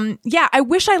 Yeah, I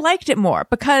wish I liked it more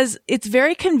because it's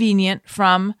very convenient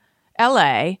from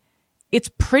LA. It's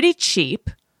pretty cheap.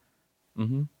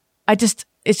 Mm-hmm.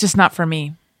 It's just not for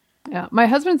me. Yeah. My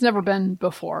husband's never been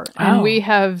before. And Oh. we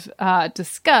have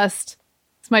discussed,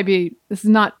 this is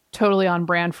not totally on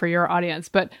brand for your audience,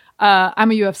 but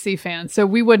I'm a UFC fan. So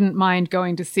we wouldn't mind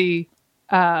going to see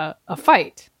a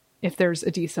fight if there's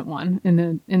a decent one in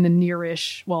the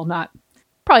near-ish, well,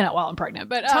 probably not while I'm pregnant,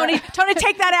 but Tony,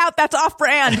 take that out. That's off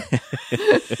brand.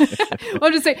 Well,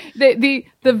 I'm just saying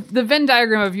the Venn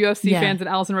diagram of UFC Yeah. fans and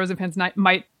Allison Rosen fans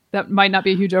might not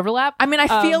be a huge overlap. I mean,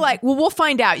 I feel like, well, we'll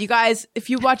find out. You guys, if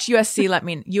you watch UFC,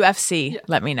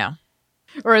 let me know.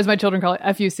 Or as my children call it,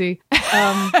 FUC,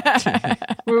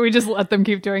 where we just let them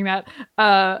keep doing that.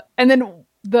 And then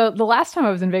the last time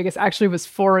I was in Vegas actually was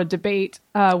for a debate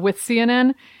with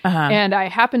CNN, and I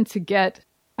happened to get.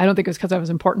 I don't think it was because I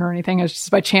was important or anything. It was just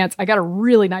by chance. I got a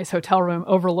really nice hotel room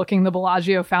overlooking the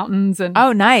Bellagio fountains, and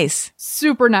Oh, nice.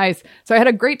 super nice. So I had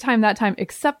a great time that time,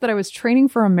 except that I was training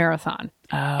for a marathon.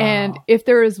 And if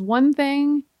there is one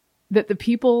thing that the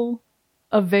people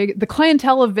of Vegas, the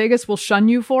clientele of Vegas will shun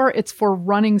you for, it's for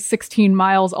running 16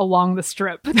 miles along the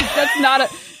strip.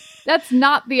 That's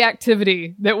not the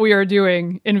activity that we are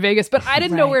doing in Vegas. But I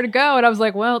didn't know Right. where to go. And I was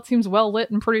like, well, it seems well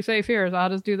lit and pretty safe here. So I'll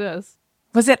just do this.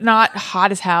 Was it not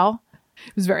hot as hell?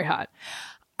 It was very hot.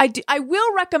 I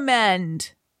will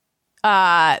recommend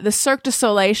the Cirque du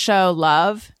Soleil show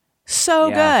Love. So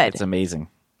Yeah, good. it's amazing.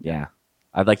 Yeah.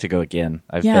 I'd like to go again.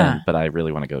 I've Yeah. been, but I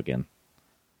really want to go again.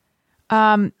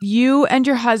 You and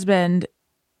your husband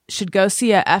should go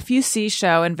see a FUC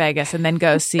show in Vegas and then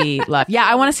go see Love. Yeah,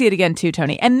 I want to see it again too,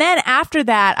 Tony. And then after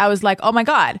that, I was like, oh my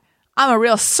God, I'm a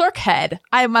real Cirque head.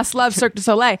 I must love Cirque du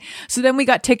Soleil. So then we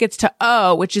got tickets to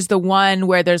O, which is the one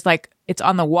where there's like, it's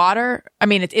on the water. I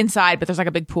mean, it's inside, but there's like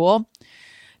a big pool.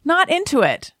 Not into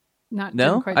it. Didn't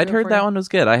No, quite I'd do it heard for that you. one was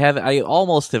good. I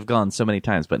almost have gone so many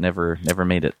times, but never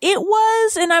made it. It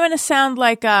was, and I'm going to sound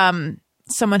like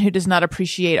someone who does not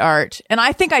appreciate art. And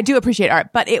I think I do appreciate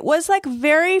art, but it was like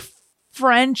very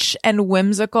French and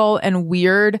whimsical and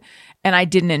weird, and I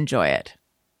didn't enjoy it.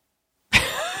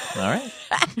 All right.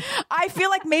 I feel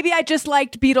like maybe I just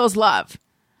liked Beatles' Love.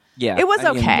 Yeah. It was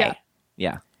I mean, okay.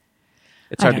 yeah.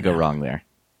 It's hard to don't go wrong there.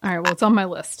 All right. Well, it's on my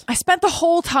list. I spent the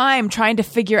whole time trying to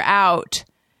figure out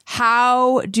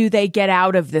how do they get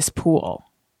out of this pool?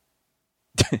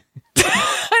 In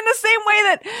the same way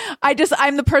that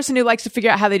I'm the person who likes to figure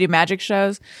out how they do magic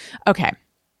shows. Okay.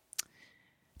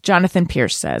 Jonathan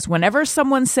Pierce says, whenever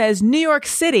someone says New York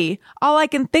City, all I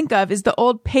can think of is the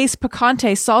old Pace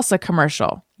Picante salsa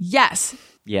commercial. Yes.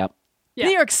 Yep. Yeah.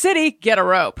 New York City, get a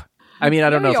rope. I mean, I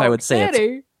don't know if I would say it's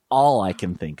City. all I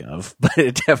can think of, but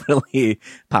it definitely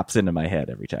pops into my head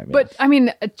every time. yeah. But I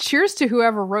mean, cheers to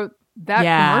whoever wrote that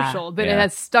Yeah. commercial, that it Yeah.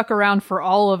 has has stuck around for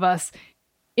all of us.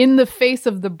 In the face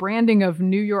of the branding of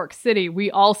New York City,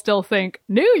 we all still think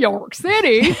New York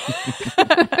City.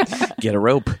 Get a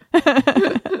rope.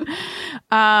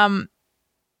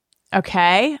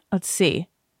 Okay, let's see.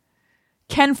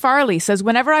 Ken Farley says,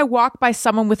 whenever I walk by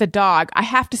someone with a dog, I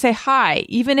have to say hi,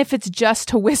 even if it's just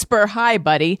to whisper, hi,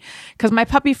 buddy, because my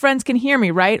puppy friends can hear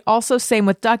me, right? Also, same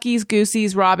with duckies,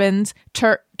 goosies, robins,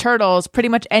 turtles, pretty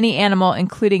much any animal,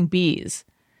 including bees.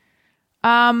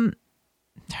 I'm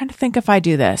trying to think if I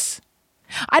do this.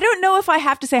 I don't know if I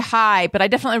have to say hi, but I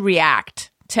definitely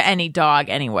react to any dog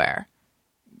anywhere.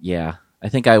 Yeah. I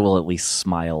think I will at least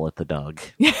smile at the dog.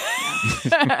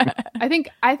 I think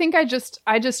I just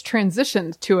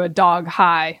transitioned to a dog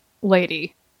high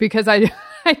lady because I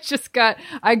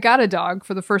got a dog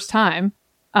for the first time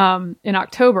in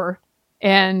October,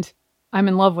 and I'm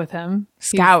in love with him.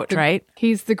 Scout, right?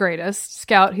 He's the greatest.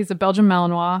 Scout. He's a Belgian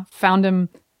Malinois. Found him.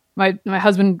 My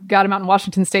husband got him out in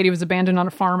Washington State. He was abandoned on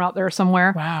a farm out there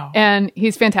somewhere. Wow. And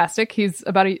he's fantastic. He's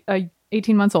about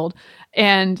 18 months old.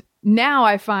 And now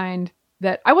I find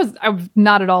that I was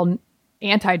not at all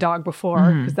anti-dog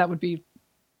before, because that would be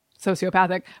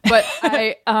sociopathic. But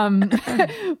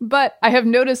but I have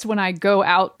noticed when I go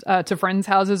out to friends'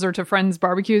 houses or to friends'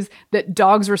 barbecues that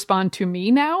dogs respond to me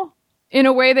now in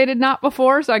a way they did not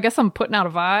before. So I guess I'm putting out a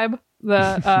vibe.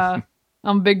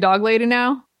 I'm a big dog lady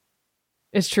now.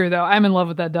 It's true, though. I'm in love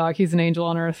with that dog. He's an angel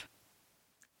on earth.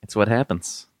 It's what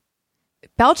happens.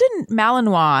 Belgian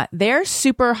Malinois, they're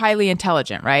super highly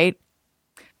intelligent, right?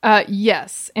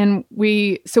 Yes, and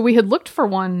we had looked for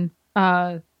one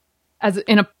as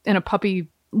in a puppy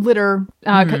litter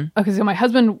because my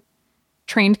husband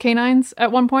trained canines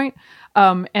at one point,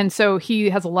 and so he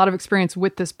has a lot of experience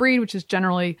with this breed, which is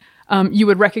generally you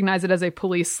would recognize it as a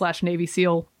police/Navy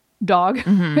SEAL dog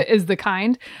is the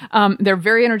kind. They're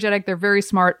very energetic, they're very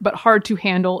smart, but hard to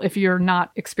handle if you're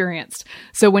not experienced.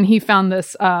 So when he found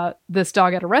this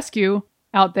dog at a rescue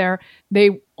out there,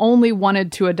 they only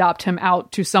wanted to adopt him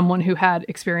out to someone who had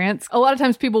experience. A lot of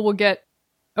times people will get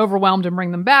overwhelmed and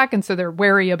bring them back, and so they're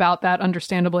wary about that,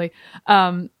 understandably.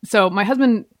 So my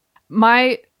husband,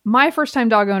 my first time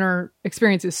dog owner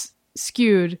experience is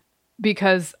skewed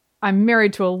because I'm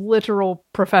married to a literal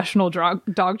professional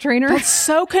dog trainer. That's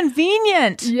so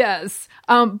convenient. Yes.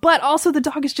 But also the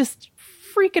dog is just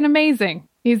freaking amazing.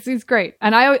 He's great.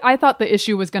 And I thought the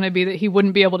issue was going to be that he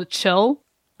wouldn't be able to chill,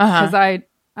 because I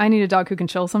need a dog who can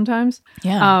chill sometimes.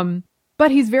 Yeah. But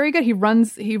he's very good. He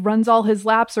runs all his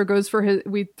laps or goes for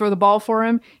we throw the ball for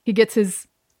him. He gets his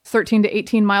 13 to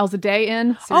 18 miles a day in.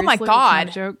 Seriously, Oh my that's not a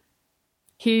God. joke.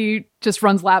 He just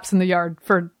runs laps in the yard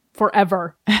for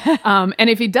forever. And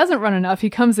if he doesn't run enough, he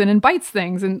comes in and bites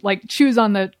things and like chews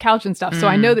on the couch and stuff. So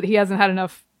I know that he hasn't had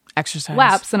enough Exercise.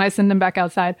 laps, and I send him back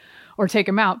outside or take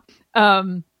him out.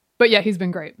 But yeah, he's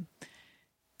been great.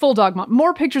 Full dog mom.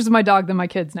 More pictures of my dog than my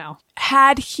kids now.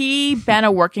 Had he been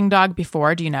a working dog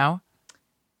before? Do you know?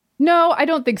 No, I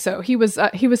don't think so. He was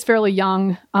fairly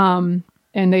young, and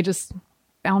they just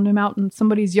found him out in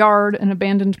somebody's yard, an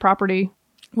abandoned property.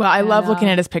 Well, I love looking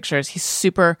at his pictures. He's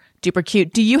super duper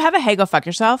cute. Do you have a Hey Go Fuck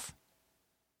Yourself?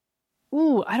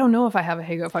 Ooh, I don't know if I have a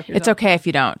Hey Go Fuck Yourself. It's okay if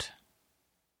you don't.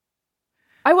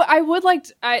 I would like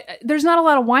to, there's not a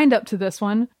lot of wind up to this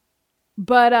one,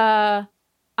 but I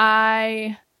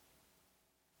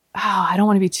don't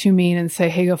want to be too mean and say,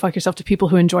 hey, go fuck yourself to people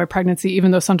who enjoy pregnancy,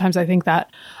 even though sometimes I think that.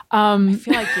 I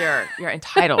feel like you're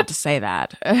entitled to say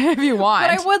that if you want.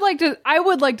 But I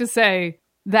would like to say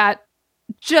that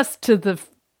just to the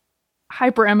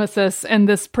hyperemesis and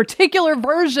this particular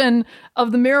version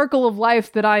of the miracle of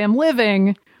life that I am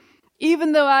living,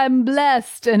 even though I'm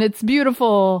blessed and it's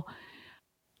beautiful,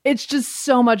 it's just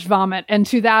so much vomit. And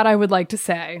to that, I would like to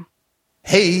say,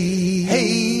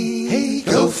 Hey,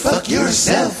 go fuck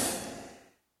yourself.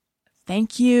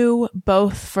 Thank you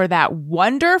both for that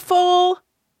wonderful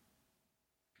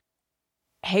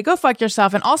Hey Go Fuck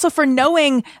Yourself, and also for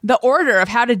knowing the order of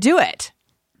how to do it.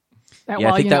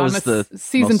 Yeah, I think that was I'm the a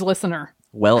seasoned most listener.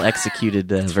 well executed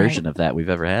version of that we've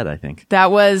ever had, I think.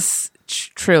 That was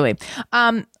truly.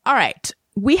 All right.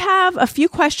 We have a few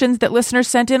questions that listeners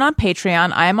sent in on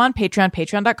Patreon. I am on Patreon,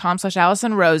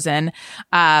 patreon.com/Allison Rosen.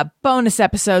 Bonus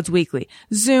episodes weekly,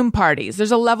 Zoom parties.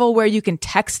 There's a level where you can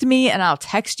text me and I'll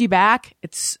text you back.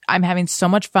 I'm having so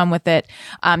much fun with it.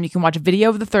 You can watch a video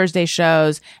of the Thursday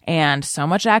shows and so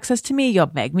much access to me. You'll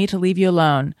beg me to leave you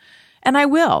alone. And I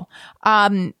will.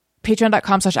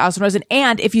 Patreon.com/Allison Rosen.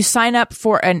 And if you sign up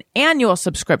for an annual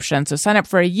subscription, so sign up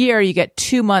for a year, you get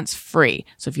 2 months free.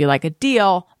 So if you like a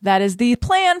deal, that is the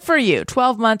plan for you.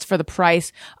 12 months for the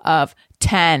price of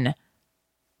 10.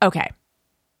 Okay.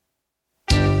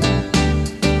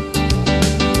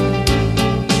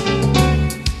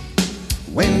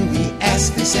 When we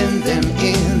ask, they send them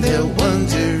in. They're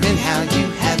wondering how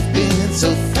you have been.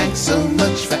 So thanks so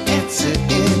much for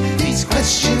answering these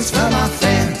questions from our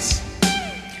fans.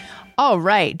 All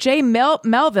right. Jay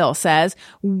Melville says,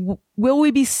 will we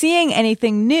be seeing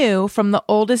anything new from the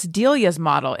oldest Delia's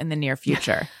model in the near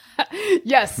future?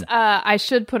 Yes, I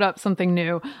should put up something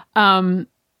new.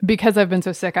 Because I've been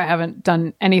so sick, I haven't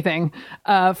done anything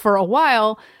for a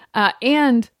while.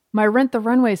 And my Rent the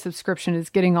Runway subscription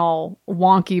is getting all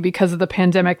wonky because of the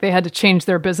pandemic. They had to change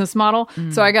their business model.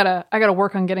 So I gotta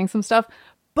work on getting some stuff.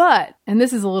 But, and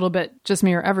this is a little bit just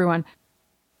me or everyone,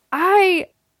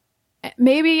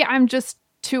 maybe I'm just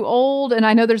too old, and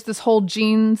I know there's this whole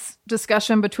jeans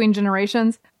discussion between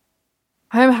generations.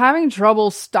 I'm having trouble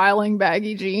styling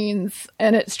baggy jeans,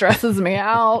 and it stresses me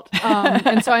out.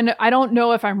 And so I don't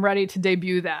know if I'm ready to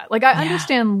debut that. Like, I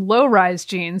understand low-rise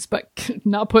jeans, but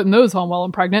not putting those on while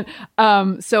I'm pregnant.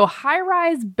 So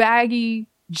high-rise baggy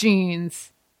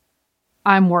jeans,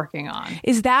 I'm working on.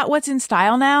 Is that what's in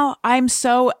style now? I'm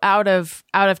so out of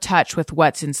touch with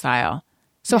what's in style.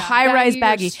 So high-rise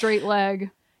baggy, straight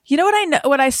leg. You know what I know?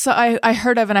 What I saw, I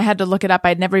heard of, and I had to look it up.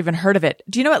 I'd never even heard of it.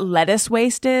 Do you know what lettuce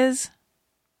waist is?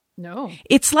 No.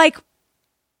 It's like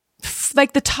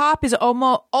the top is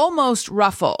almost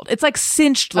ruffled. It's like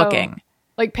cinched looking,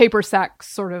 like paper sack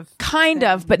sort of, kind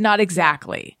of, but not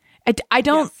exactly. I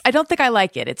don't think I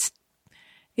like it. It's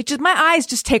just my eyes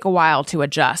just take a while to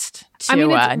adjust to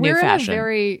new fashion.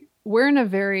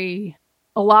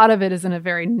 A lot of it is in a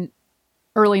very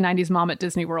early 90s mom at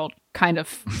Disney World kind of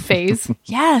phase.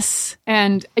 Yes.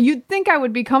 And you'd think I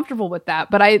would be comfortable with that,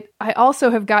 but I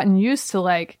also have gotten used to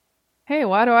like, hey,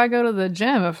 why do I go to the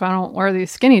gym if I don't wear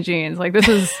these skinny jeans? Like, this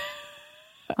is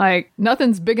like,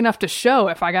 nothing's big enough to show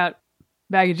if I got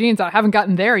baggy jeans. I haven't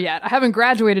gotten there yet. I haven't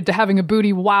graduated to having a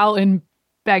booty while in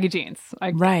baggy jeans.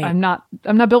 Right. I'm not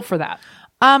built for that.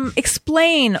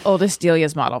 Explain Oldest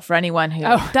Delia's model for anyone who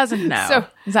doesn't know. So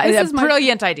it's a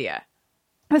brilliant idea.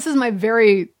 This is my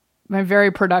very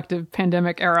productive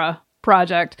pandemic era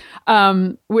project,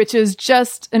 which is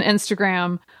just an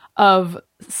Instagram of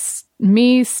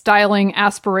me styling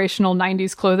aspirational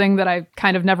 90s clothing that I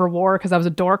kind of never wore because I was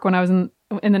a dork when I was in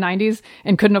the 90s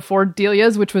and couldn't afford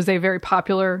Delia's, which was a very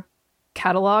popular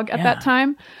catalog at that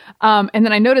time. And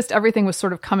then I noticed everything was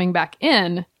sort of coming back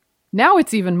in. Now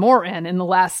it's even more in the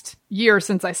last year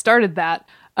since I started that.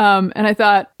 And I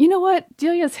thought, you know what?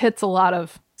 Delia's hits a lot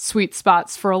of sweet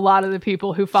spots for a lot of the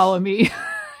people who follow me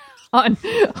on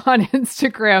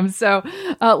Instagram. So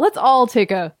let's all take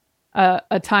a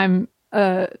time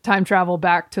travel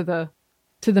back to the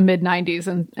mid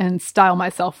 90s and style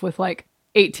myself with like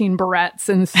 18 barrettes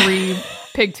and 3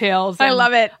 pigtails. I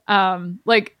love it.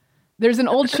 Like there's an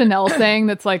old Chanel saying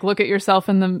that's like, look at yourself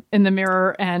in the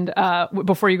mirror and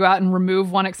before you go out and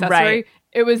remove one accessory. Right.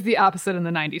 It was the opposite in the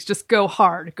 90s. Just go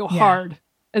hard,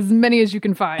 as many as you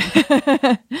can find.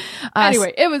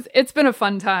 Anyway, it's been a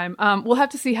fun time. We'll have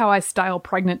to see how I style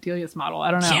pregnant Delia's model.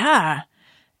 I don't know. Yeah.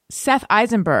 Seth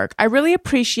Eisenberg, I really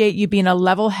appreciate you being a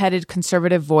level-headed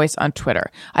conservative voice on Twitter.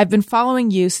 I've been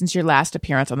following you since your last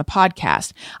appearance on the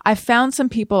podcast. I've found some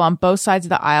people on both sides of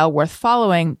the aisle worth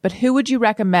following, but who would you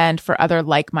recommend for other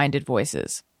like-minded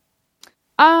voices?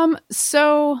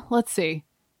 So let's see.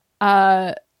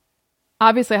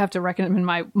 Obviously I have to recommend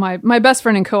my best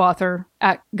friend and co-author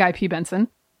at Guy P. Benson,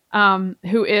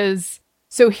 who is,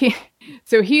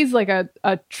 he's like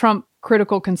a Trump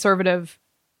critical conservative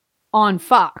on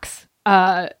Fox.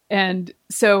 And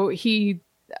so he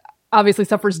obviously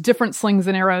suffers different slings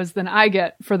and arrows than I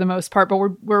get for the most part, but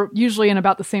we're usually in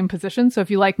about the same position. So if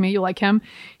you like me, you like him.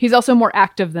 He's also more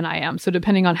active than I am. So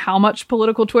depending on how much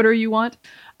political Twitter you want,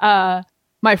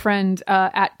 my friend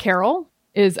at Carol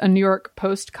is a New York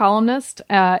Post columnist.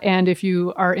 And if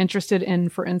you are interested in,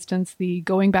 for instance, the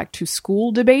going back to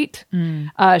school debate,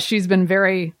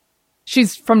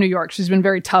 she's from New York. She's been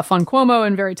very tough on Cuomo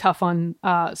and very tough on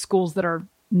schools that are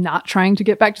not trying to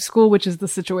get back to school, which is the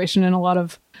situation in a lot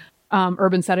of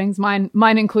urban settings, mine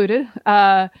included.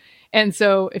 And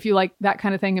so if you like that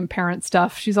kind of thing and parent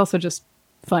stuff, she's also just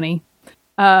funny.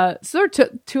 So they're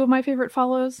two of my favorite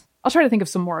follows. I'll try to think of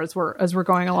some more as we're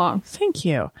going along. Thank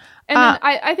you. And then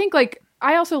I think like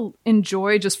I also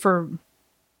enjoy, just for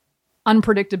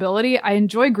unpredictability, I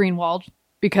enjoy Greenwald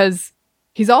because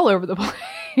he's all over the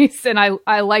place. And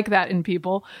I like that in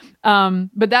people.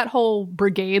 But that whole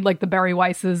brigade, like the Barry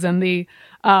Weisses and the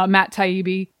Matt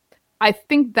Taibbi, I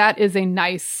think that is a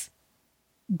nice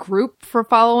group for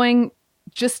following,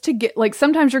 just to get, like,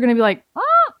 sometimes you're going to be like,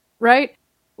 right?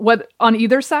 What on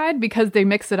either side, because they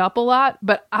mix it up a lot.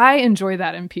 But I enjoy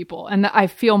that in people. And I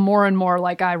feel more and more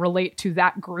like I relate to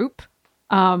that group,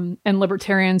 and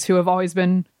libertarians who have always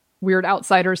been weird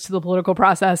outsiders to the political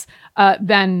process,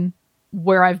 than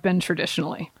where I've been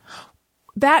traditionally.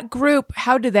 That group,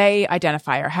 how do they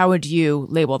identify, or how would you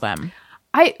label them?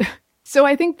 So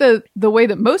I think the way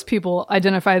that most people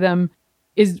identify them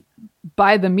is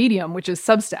by the medium, which is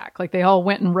Substack. Like, they all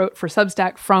went and wrote for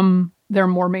Substack from their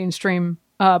more mainstream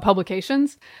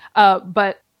publications.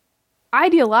 But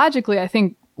ideologically, I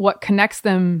think what connects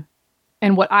them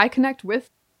and what I connect with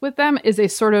them is a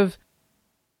sort of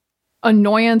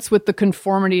annoyance with the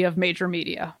conformity of major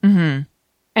media. Mm-hmm.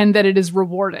 and that it is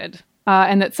rewarded.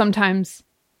 And that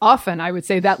often, I would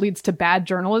say that leads to bad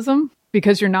journalism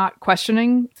because you're not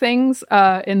questioning things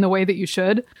in the way that you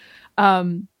should.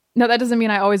 Now, that doesn't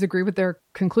mean I always agree with their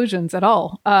conclusions at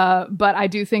all. But I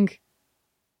do think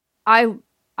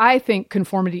I think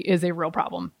conformity is a real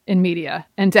problem in media,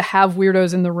 and to have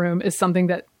weirdos in the room is something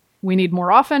that we need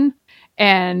more often,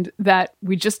 and that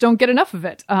we just don't get enough of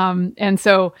it. And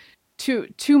so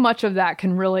too much of that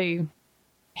can really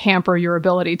hamper your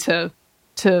ability to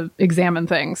examine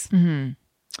things.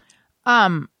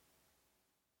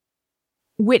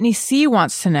 Whitney C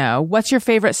wants to know, what's your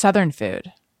favorite Southern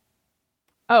food?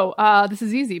 Oh, this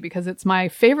is easy because it's my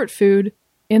favorite food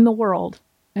in the world,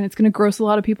 and it's going to gross a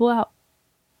lot of people out.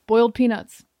 Boiled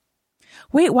peanuts.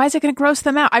 Wait, why is it going to gross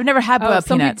them out? I've never had boiled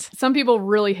peanuts. Some people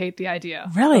really hate the idea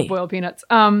Really? of boiled peanuts.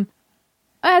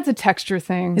 It's a texture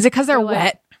thing. Is it because they're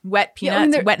like- wet Yeah, I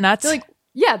peanuts, mean, wet nuts? They're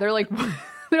like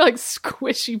they're like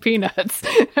squishy peanuts.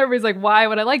 Everybody's like, why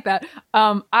would I like that?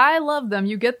 I love them.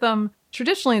 You get them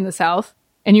traditionally in the South,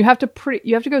 and you have to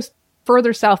go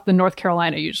further south than North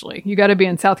Carolina. Usually, you got to be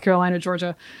in South Carolina,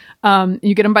 Georgia.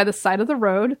 You get them by the side of the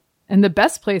road, and the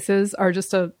best places are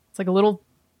it's like a little,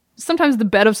 sometimes the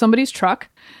bed of somebody's truck,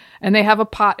 and they have a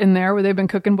pot in there where they've been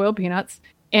cooking boiled peanuts,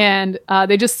 and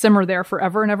they just simmer there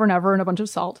forever and ever and ever, and a bunch of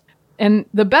salt. And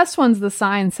the best ones, the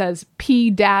sign says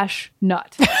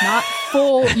P-nut, not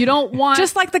full. You don't want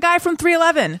just like the guy from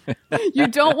 311. you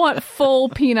don't want full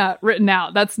peanut written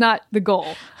out. That's not the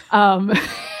goal.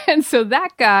 And so that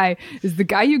guy is the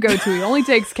guy you go to. He only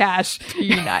takes cash.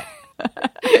 Peanut.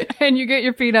 And you get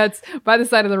your peanuts by the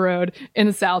side of the road in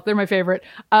the South. They're my favorite.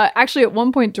 Actually, at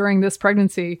one point during this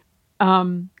pregnancy,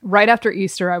 right after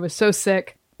Easter, I was so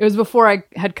sick. It was before I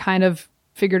had kind of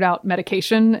figured out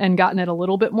medication and gotten it a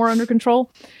little bit more under control.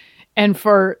 And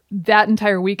for that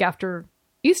entire week after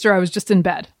Easter, I was just in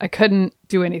bed. I couldn't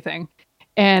do anything.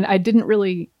 And I didn't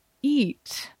really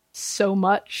eat so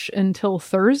much until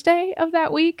Thursday of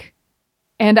that week.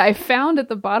 And I found at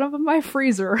the bottom of my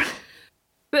freezer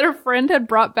that a friend had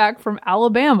brought back from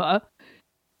Alabama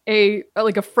a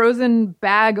frozen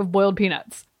bag of boiled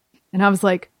peanuts. And I was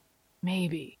like,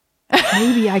 maybe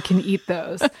I can eat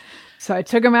those. So I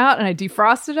took them out and I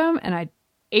defrosted them and I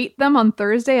ate them on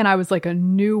Thursday, and I was like a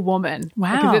new woman.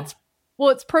 Wow. Because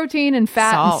it's protein and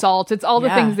fat and salt. It's all the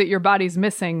things that your body's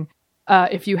missing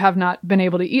if you have not been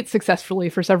able to eat successfully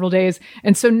for several days.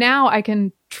 And so now I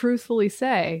can truthfully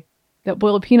say that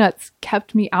boiled peanuts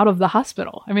kept me out of the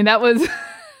hospital. I mean, that was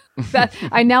that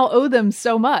I now owe them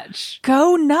so much.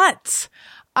 Go nuts.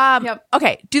 Yep.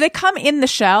 Okay. Do they come in the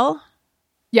shell?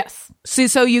 Yes. So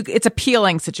it's a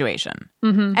peeling situation.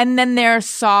 Mm-hmm. And then they're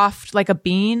soft like a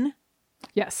bean?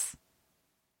 Yes.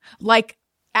 Like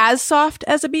as soft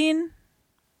as a bean?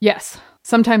 Yes.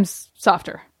 Sometimes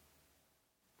softer.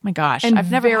 My gosh. And I've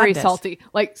never very had this. salty.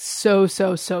 Like so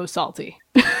salty.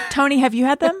 Tony, have you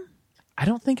had them? I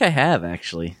don't think I have,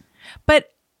 actually.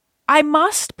 But I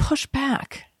must push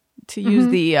back, to use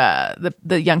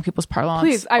the young people's parlance.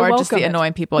 Please, I or just welcome the it.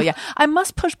 annoying people. Yeah. I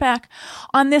must push back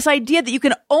on this idea that you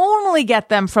can only get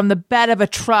them from the bed of a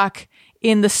truck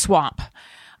in the swamp.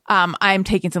 I'm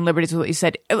taking some liberties with what you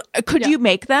said. Could you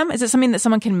make them? Is it something that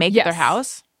someone can make at their Yes.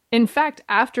 house? In fact,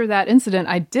 after that incident,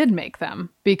 I did make them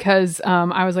because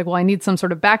I was like, well, I need some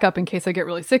sort of backup in case I get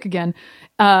really sick again.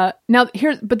 But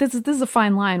this is a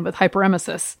fine line with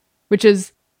hyperemesis, which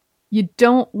is you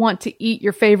don't want to eat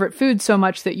your favorite food so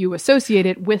much that you associate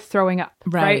it with throwing up.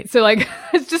 Right. So like,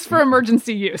 it's just for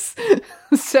emergency use.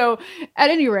 So at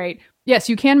any rate, yes,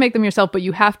 you can make them yourself, but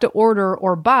you have to order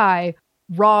or buy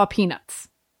raw peanuts.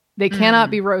 They cannot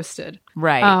be roasted.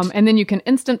 Right. And then you can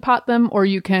Instant Pot them or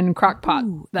you can crock pot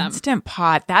them. Instant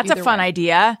pot. That's Either a fun way.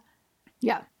 idea.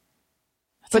 Yeah.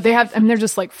 But they're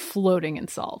just like floating in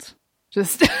salt.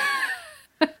 Just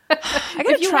I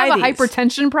gotta if you try have a these.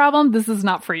 hypertension problem, this is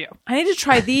not for you. I need to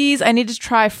try these. I need to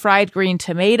try fried green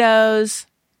tomatoes.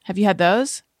 Have you had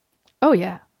those? Oh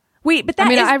yeah. Wait, but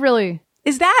that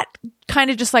is that kind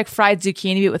of just like fried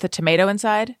zucchini but with a tomato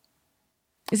inside?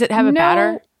 Does it have a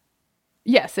batter?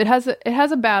 Yes, it has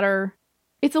a batter.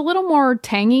 It's a little more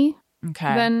tangy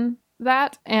Okay. than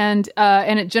that, and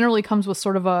it generally comes with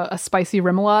sort of a spicy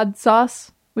remoulade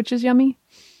sauce, which is yummy.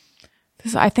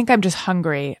 I think I'm just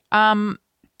hungry.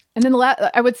 And then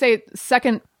I would say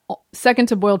second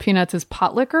to boiled peanuts is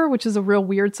pot liquor, which is a real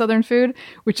weird Southern food,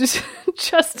 which is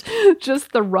just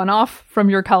the runoff from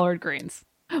your collard greens.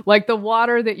 Like the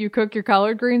water that you cook your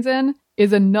collard greens in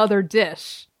is another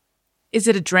dish. Is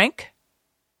it a drink?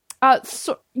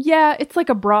 Yeah, it's like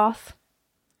a broth.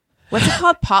 What's it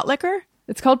called? Pot liquor?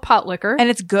 It's called pot liquor. And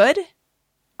it's good?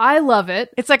 I love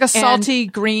it. It's like a salty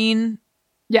green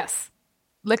Yes.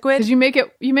 liquid? Because you make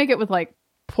it with like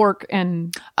pork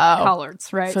and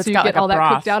collards, right? So it's you got get like a all that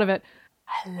broth. cooked out of it.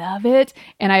 I love it.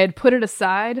 And I had put it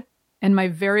aside, and my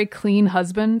very clean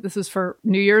husband, this is for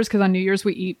New Year's, because on New Year's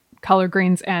we eat collard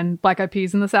greens and black eyed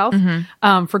peas in the South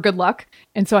for good luck.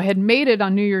 And so I had made it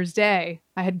on New Year's Day.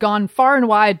 I had gone far and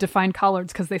wide to find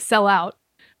collards because they sell out.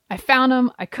 I found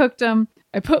them. I cooked them.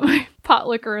 I put my pot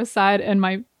liquor aside, and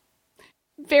my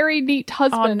very neat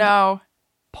husband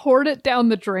poured it down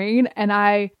the drain, and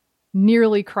I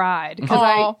nearly cried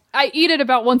because I eat it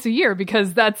about once a year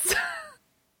because that's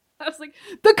I was like,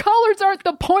 the collards aren't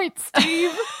the point,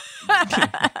 Steve.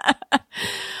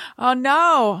 Oh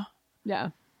no.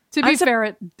 Yeah. To be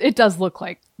fair, it does look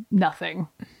like nothing.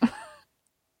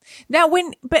 Now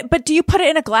but do you put it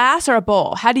in a glass or a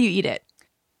bowl? How do you eat it?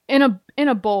 In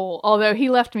a bowl, although he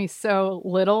left me so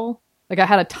little. Like I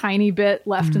had a tiny bit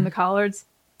left in the collards,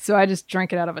 so I just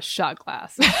drank it out of a shot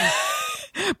glass.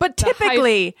 But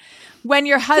typically, when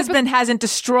your husband hasn't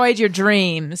destroyed your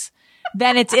dreams,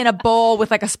 then it's in a bowl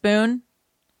with like a spoon.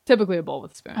 Typically a bowl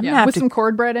with a spoon. gonna Yeah. have With to- some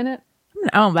cornbread in it.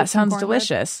 Oh, that sounds cornbread.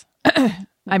 delicious.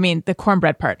 I mean, the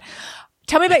cornbread part.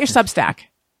 Tell me about your Substack.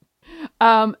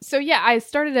 So yeah, I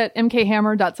started at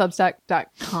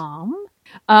mkhammer.substack.com.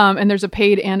 And there's a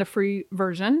paid and a free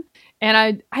version.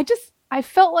 And I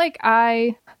felt like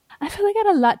I had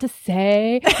a lot to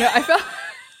say. No,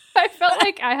 I felt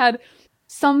like I had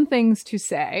some things to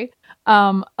say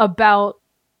about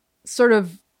sort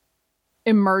of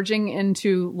emerging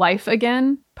into life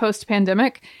again post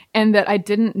pandemic, and that I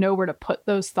didn't know where to put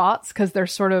those thoughts because they're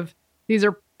sort of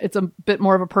it's a bit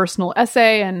more of a personal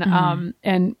essay and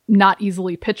not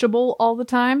easily pitchable all the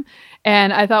time.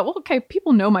 And I thought, well, okay,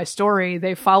 people know my story.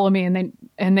 They follow me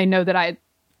and they know that I,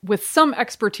 with some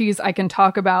expertise, I can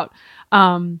talk about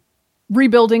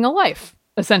rebuilding a life,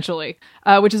 essentially,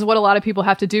 which is what a lot of people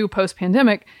have to do post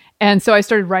pandemic. And so I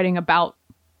started writing about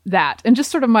that and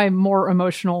just sort of my more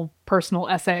emotional personal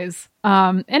essays.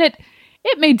 And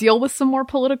it may deal with some more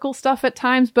political stuff at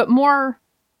times, but more,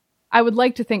 I would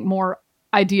like to think more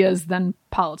ideas than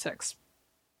politics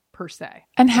per se.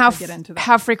 And how get into that.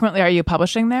 how frequently are you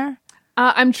publishing there?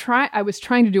 I was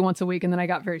trying to do once a week, and then I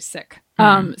got very sick.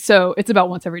 So it's about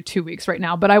once every 2 weeks right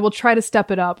now, but I will try to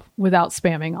step it up without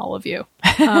spamming all of you.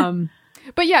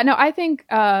 But yeah, no, I think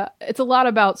it's a lot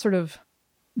about sort of,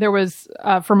 there was,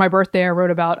 for my birthday, I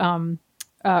wrote about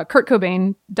Kurt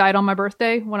Cobain died on my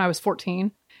birthday when I was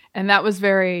 14. And that was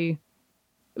it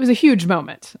was a huge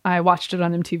moment. I watched it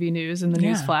on MTV News in the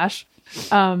news flash.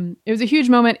 It was a huge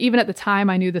moment. Even at the time,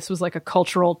 I knew this was like a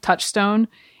cultural touchstone.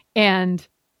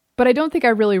 But I don't think I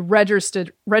really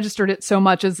registered it so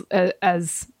much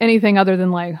as anything other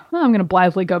than like, oh, I'm going to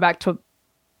blithely go back to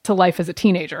life as a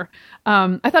teenager.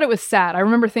 I thought it was sad. I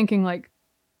remember thinking like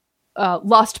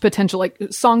lost potential, like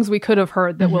songs we could have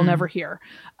heard that we'll never hear.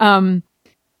 And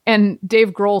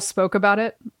Dave Grohl spoke about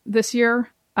it this year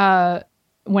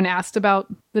when asked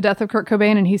about the death of Kurt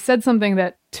Cobain. And he said something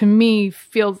that to me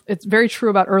feels it's very true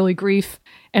about early grief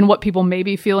and what people may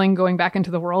be feeling going back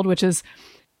into the world, which is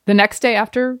the next day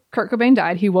after Kurt Cobain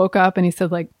died, he woke up and he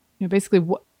said, like, you know, basically,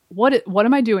 what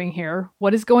am I doing here?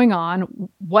 What is going on?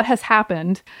 What has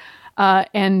happened?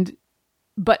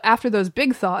 But after those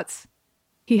big thoughts,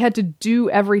 he had to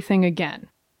do everything again.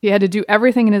 He had to do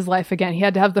everything in his life again. He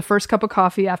had to have the first cup of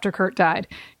coffee after Kurt died.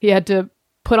 He had to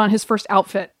put on his first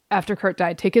outfit after Kurt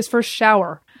died, take his first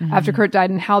shower after Kurt died,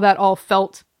 and how that all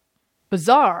felt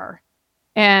bizarre.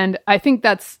 And I think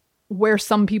that's where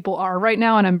some people are right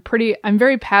now. And I'm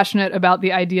very passionate about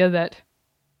the idea that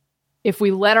if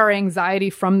we let our anxiety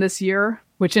from this year,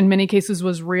 which in many cases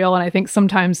was real, and I think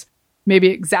sometimes maybe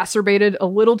exacerbated a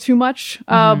little too much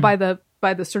by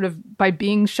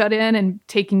being shut in and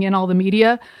taking in all the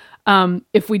media,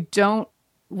 if we don't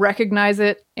recognize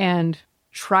it and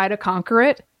try to conquer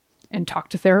it and talk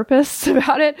to therapists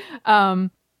about it,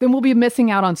 then we'll be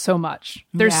missing out on so much.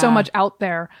 There's so much out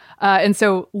there. And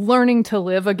so learning to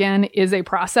live again is a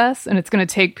process, and it's going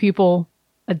to take people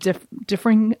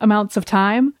differing amounts of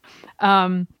time.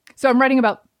 So I'm writing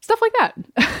about stuff like that.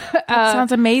 That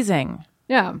sounds amazing.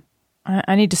 Yeah.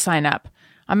 I need to sign up.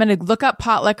 I'm going to look up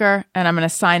pot liquor and I'm going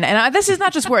to sign. And this is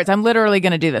not just words. I'm literally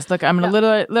going to do this. Look, I'm going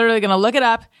to literally going to look it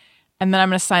up, and then I'm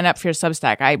going to sign up for your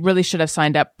Substack. I really should have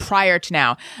signed up prior to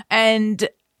now. And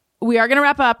we are going to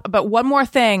wrap up, but one more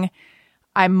thing.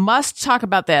 I must talk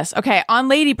about this. Okay, on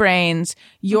Lady Brains,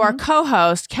 your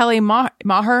co-host, Kelly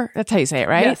Maher, that's how you say it,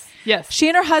 right? Yes. She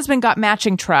and her husband got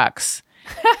matching trucks.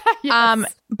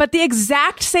 Yes. But the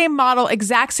exact same model,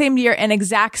 exact same year, and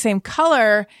exact same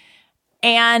color.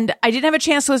 And I didn't have a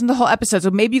chance to listen to the whole episode, so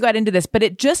maybe you got into this, but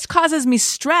it just causes me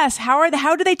stress. How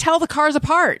do they tell the cars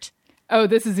apart? Oh,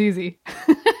 this is easy.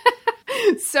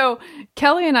 So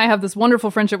Kelly and I have this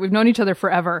wonderful friendship. We've known each other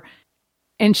forever.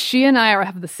 And she and I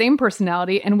have the same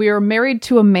personality, and we are married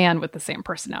to a man with the same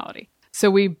personality. So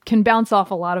we can bounce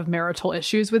off a lot of marital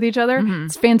issues with each other.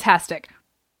 It's fantastic.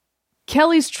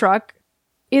 Kelly's truck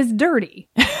is dirty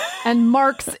and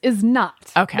Mark's is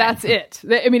not. Okay. That's it.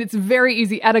 I mean, it's very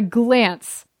easy. At a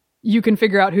glance, you can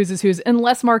figure out whose is whose,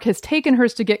 unless Mark has taken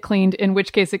hers to get cleaned, in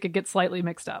which case it could get slightly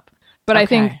mixed up. But I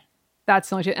think that's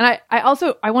the only shit. And I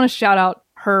also want to shout out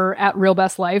her at Real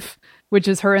Best Life, which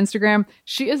is her Instagram.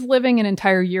 She is living an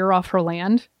entire year off her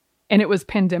land, and it was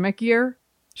pandemic year.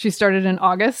 She started in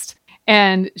August,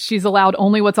 and she's allowed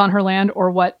only what's on her land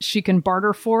or what she can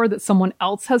barter for that someone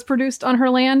else has produced on her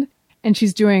land. And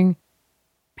she's doing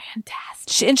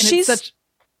fantastic.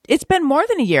 It's been more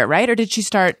than a year, right? Or did she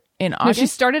start in August? No, she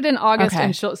started in August, Okay.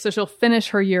 and she'll finish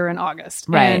her year in August.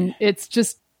 Right. And it's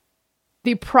just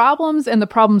the problems and the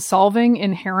problem solving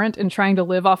inherent in trying to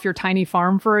live off your tiny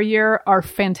farm for a year are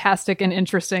fantastic and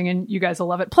interesting, and you guys will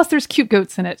love it. Plus, there's cute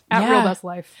goats in it at Yeah. Real Best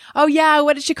Life. Oh, yeah.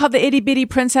 What did she call the itty bitty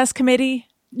princess committee?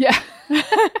 Yeah.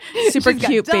 Super She's got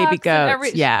cute baby ducks and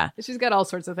goats. Yeah. She's got all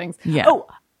sorts of things. Yeah. Oh,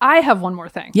 I have one more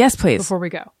thing. Yes, please. Before we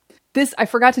go. I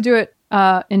forgot to do it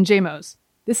in JMO's.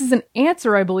 This is an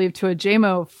answer, I believe, to a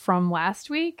JMO from last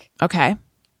week. Okay.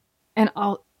 And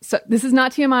so this is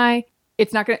not TMI.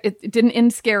 It's not it didn't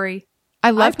end scary. I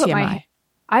love put TMI.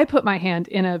 I put my hand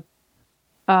in a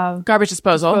Garbage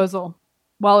disposal. disposal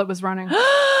while it was running.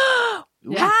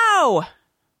 Wow.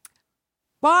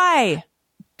 Why?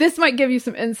 This might give you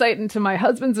some insight into my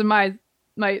husband's and my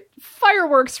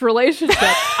fireworks relationship.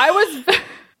 I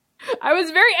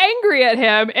was very angry at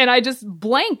him, and I just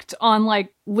blanked on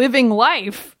like living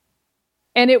life.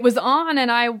 And it was on,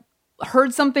 and I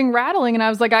heard something rattling, and I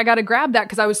was like, I got to grab that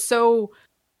because I was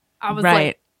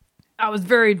Right. I was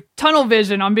very tunnel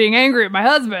vision on being angry at my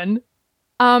husband.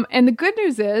 And the good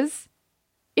news is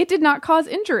it did not cause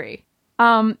injury.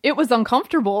 It was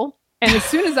uncomfortable. And as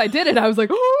soon as I did it, I was like,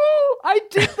 oh, I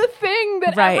did the thing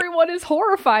that Right. everyone is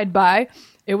horrified by.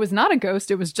 It was not a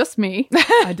ghost. It was just me.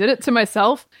 I did it to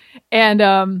myself. And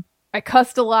I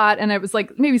cussed a lot, and it was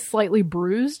like maybe slightly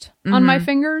bruised on my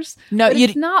fingers. No, but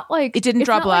it's not like It didn't it's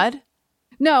draw not like- blood?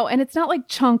 no, and it's not like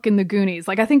Chunk in the Goonies.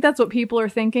 Like, I think that's what people are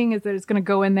thinking, is that it's going to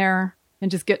go in there and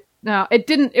just get... No, it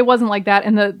didn't. It wasn't like that.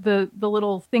 And the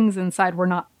little things inside were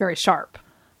not very sharp.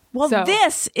 Well, So-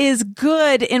 this is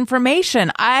good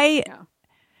information. I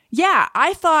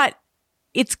thought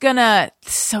it's gonna...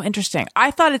 So interesting.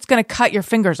 I thought it's gonna cut your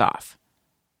fingers off.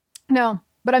 No,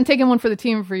 but I'm taking one for the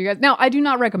team for you guys. Now, I do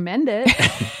not recommend it.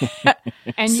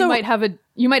 And So- you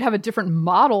might have a different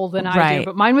model than I Right. do,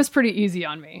 but mine was pretty easy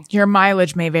on me. Your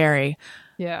mileage may vary.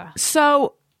 Yeah.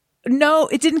 So, no,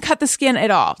 it didn't cut the skin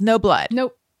at all. No blood.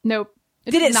 Nope. Did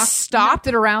it just stop? knocked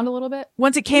it around a little bit?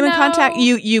 Once it came in No. contact,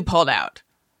 you pulled out.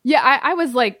 Yeah, I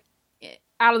was like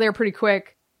out of there pretty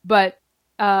quick, but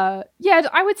I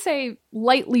would say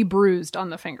lightly bruised on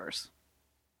the fingers.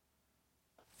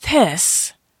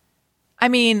 This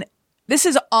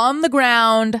is on the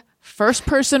ground, first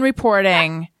person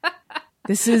reporting.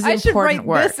 This is I should important write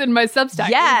work. this in my Substack.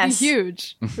 Yes. It would be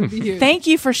huge. It would be huge. Thank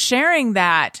you for sharing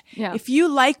that. Yeah. If you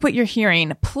like what you're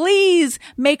hearing, please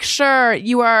make sure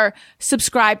you are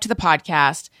subscribed to the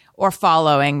podcast or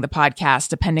following the podcast,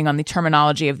 depending on the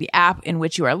terminology of the app in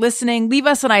which you are listening. Leave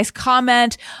us a nice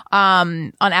comment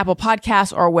on Apple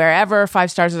Podcasts or wherever. 5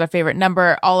 stars is our favorite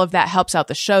number. All of that helps out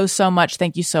the show so much.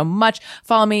 Thank you so much.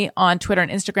 Follow me on Twitter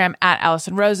and Instagram at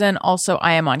Allison Rosen. Also,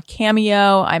 I am on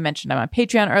Cameo. I mentioned I'm on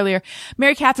Patreon earlier.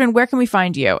 Mary Catherine, where can we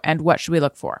find you and what should we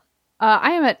look for?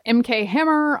 I am at MK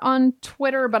Hammer on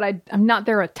Twitter, but I'm not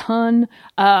there a ton.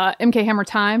 MK Hammer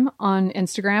Time on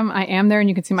Instagram. I am there, and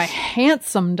you can see my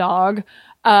handsome dog.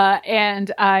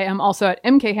 And I am also at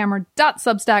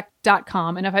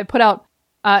mkhammer.substack.com. And if I put out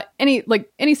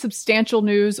any substantial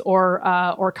news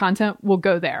or content, will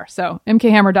go there. So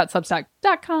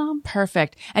mkhammer.substack.com.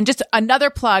 Perfect. And just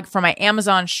another plug for my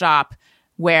Amazon shop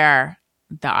where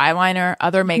the eyeliner,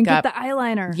 other You can makeup. get the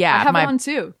eyeliner. Yeah, I have my- one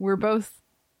too. We're both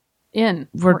in.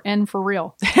 We're in for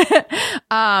real.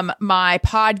 My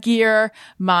pod gear,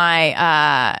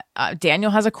 my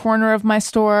Daniel has a corner of my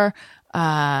store,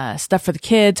 stuff for the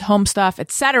kids, home stuff,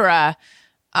 etc.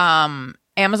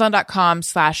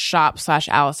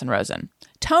 Amazon.com/shop/Allison Rosen.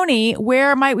 Tony,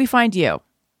 where might we find you?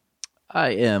 I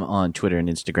am on Twitter and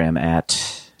Instagram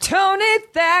at Tony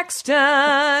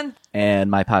Thaxton. And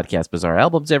my podcast, Bizarre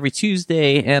Albums, every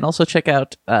Tuesday. And also check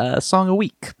out Song a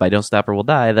Week by Don't Stop or We'll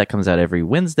Die. That comes out every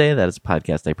Wednesday. That is a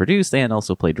podcast I produce and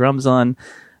also play drums on.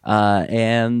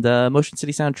 And Motion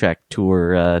City Soundtrack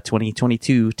Tour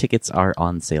 2022 tickets are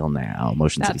on sale now.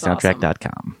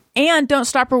 MotionCitySoundtrack.com. And Don't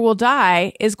Stop or We'll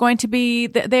Die is going to be,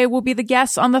 they will be the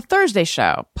guests on the Thursday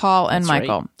show, Paul and That's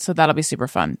Michael. right. So that'll be super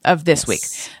fun of this week.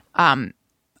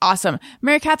 Awesome.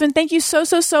 Mary Catherine, thank you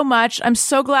so much. I'm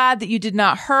so glad that you did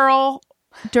not hurl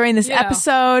during this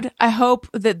episode. I hope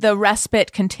that the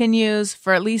respite continues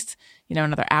for at least,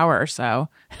 another hour or so.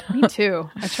 Me too.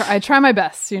 I try my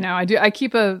best. I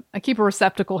keep a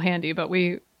receptacle handy, but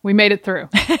we made it through.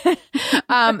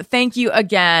 Thank you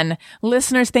again.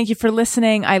 Listeners, thank you for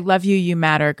listening. I love you. You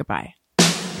matter. Goodbye.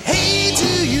 Hey,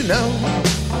 do you know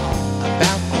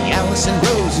about the Allison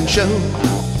Rosen show?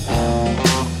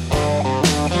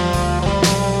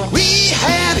 We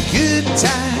had a good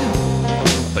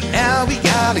time, but now we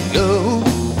gotta go.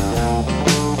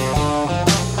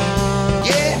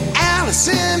 Yeah,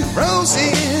 Allison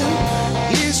Rosen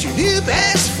is your new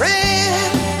best friend.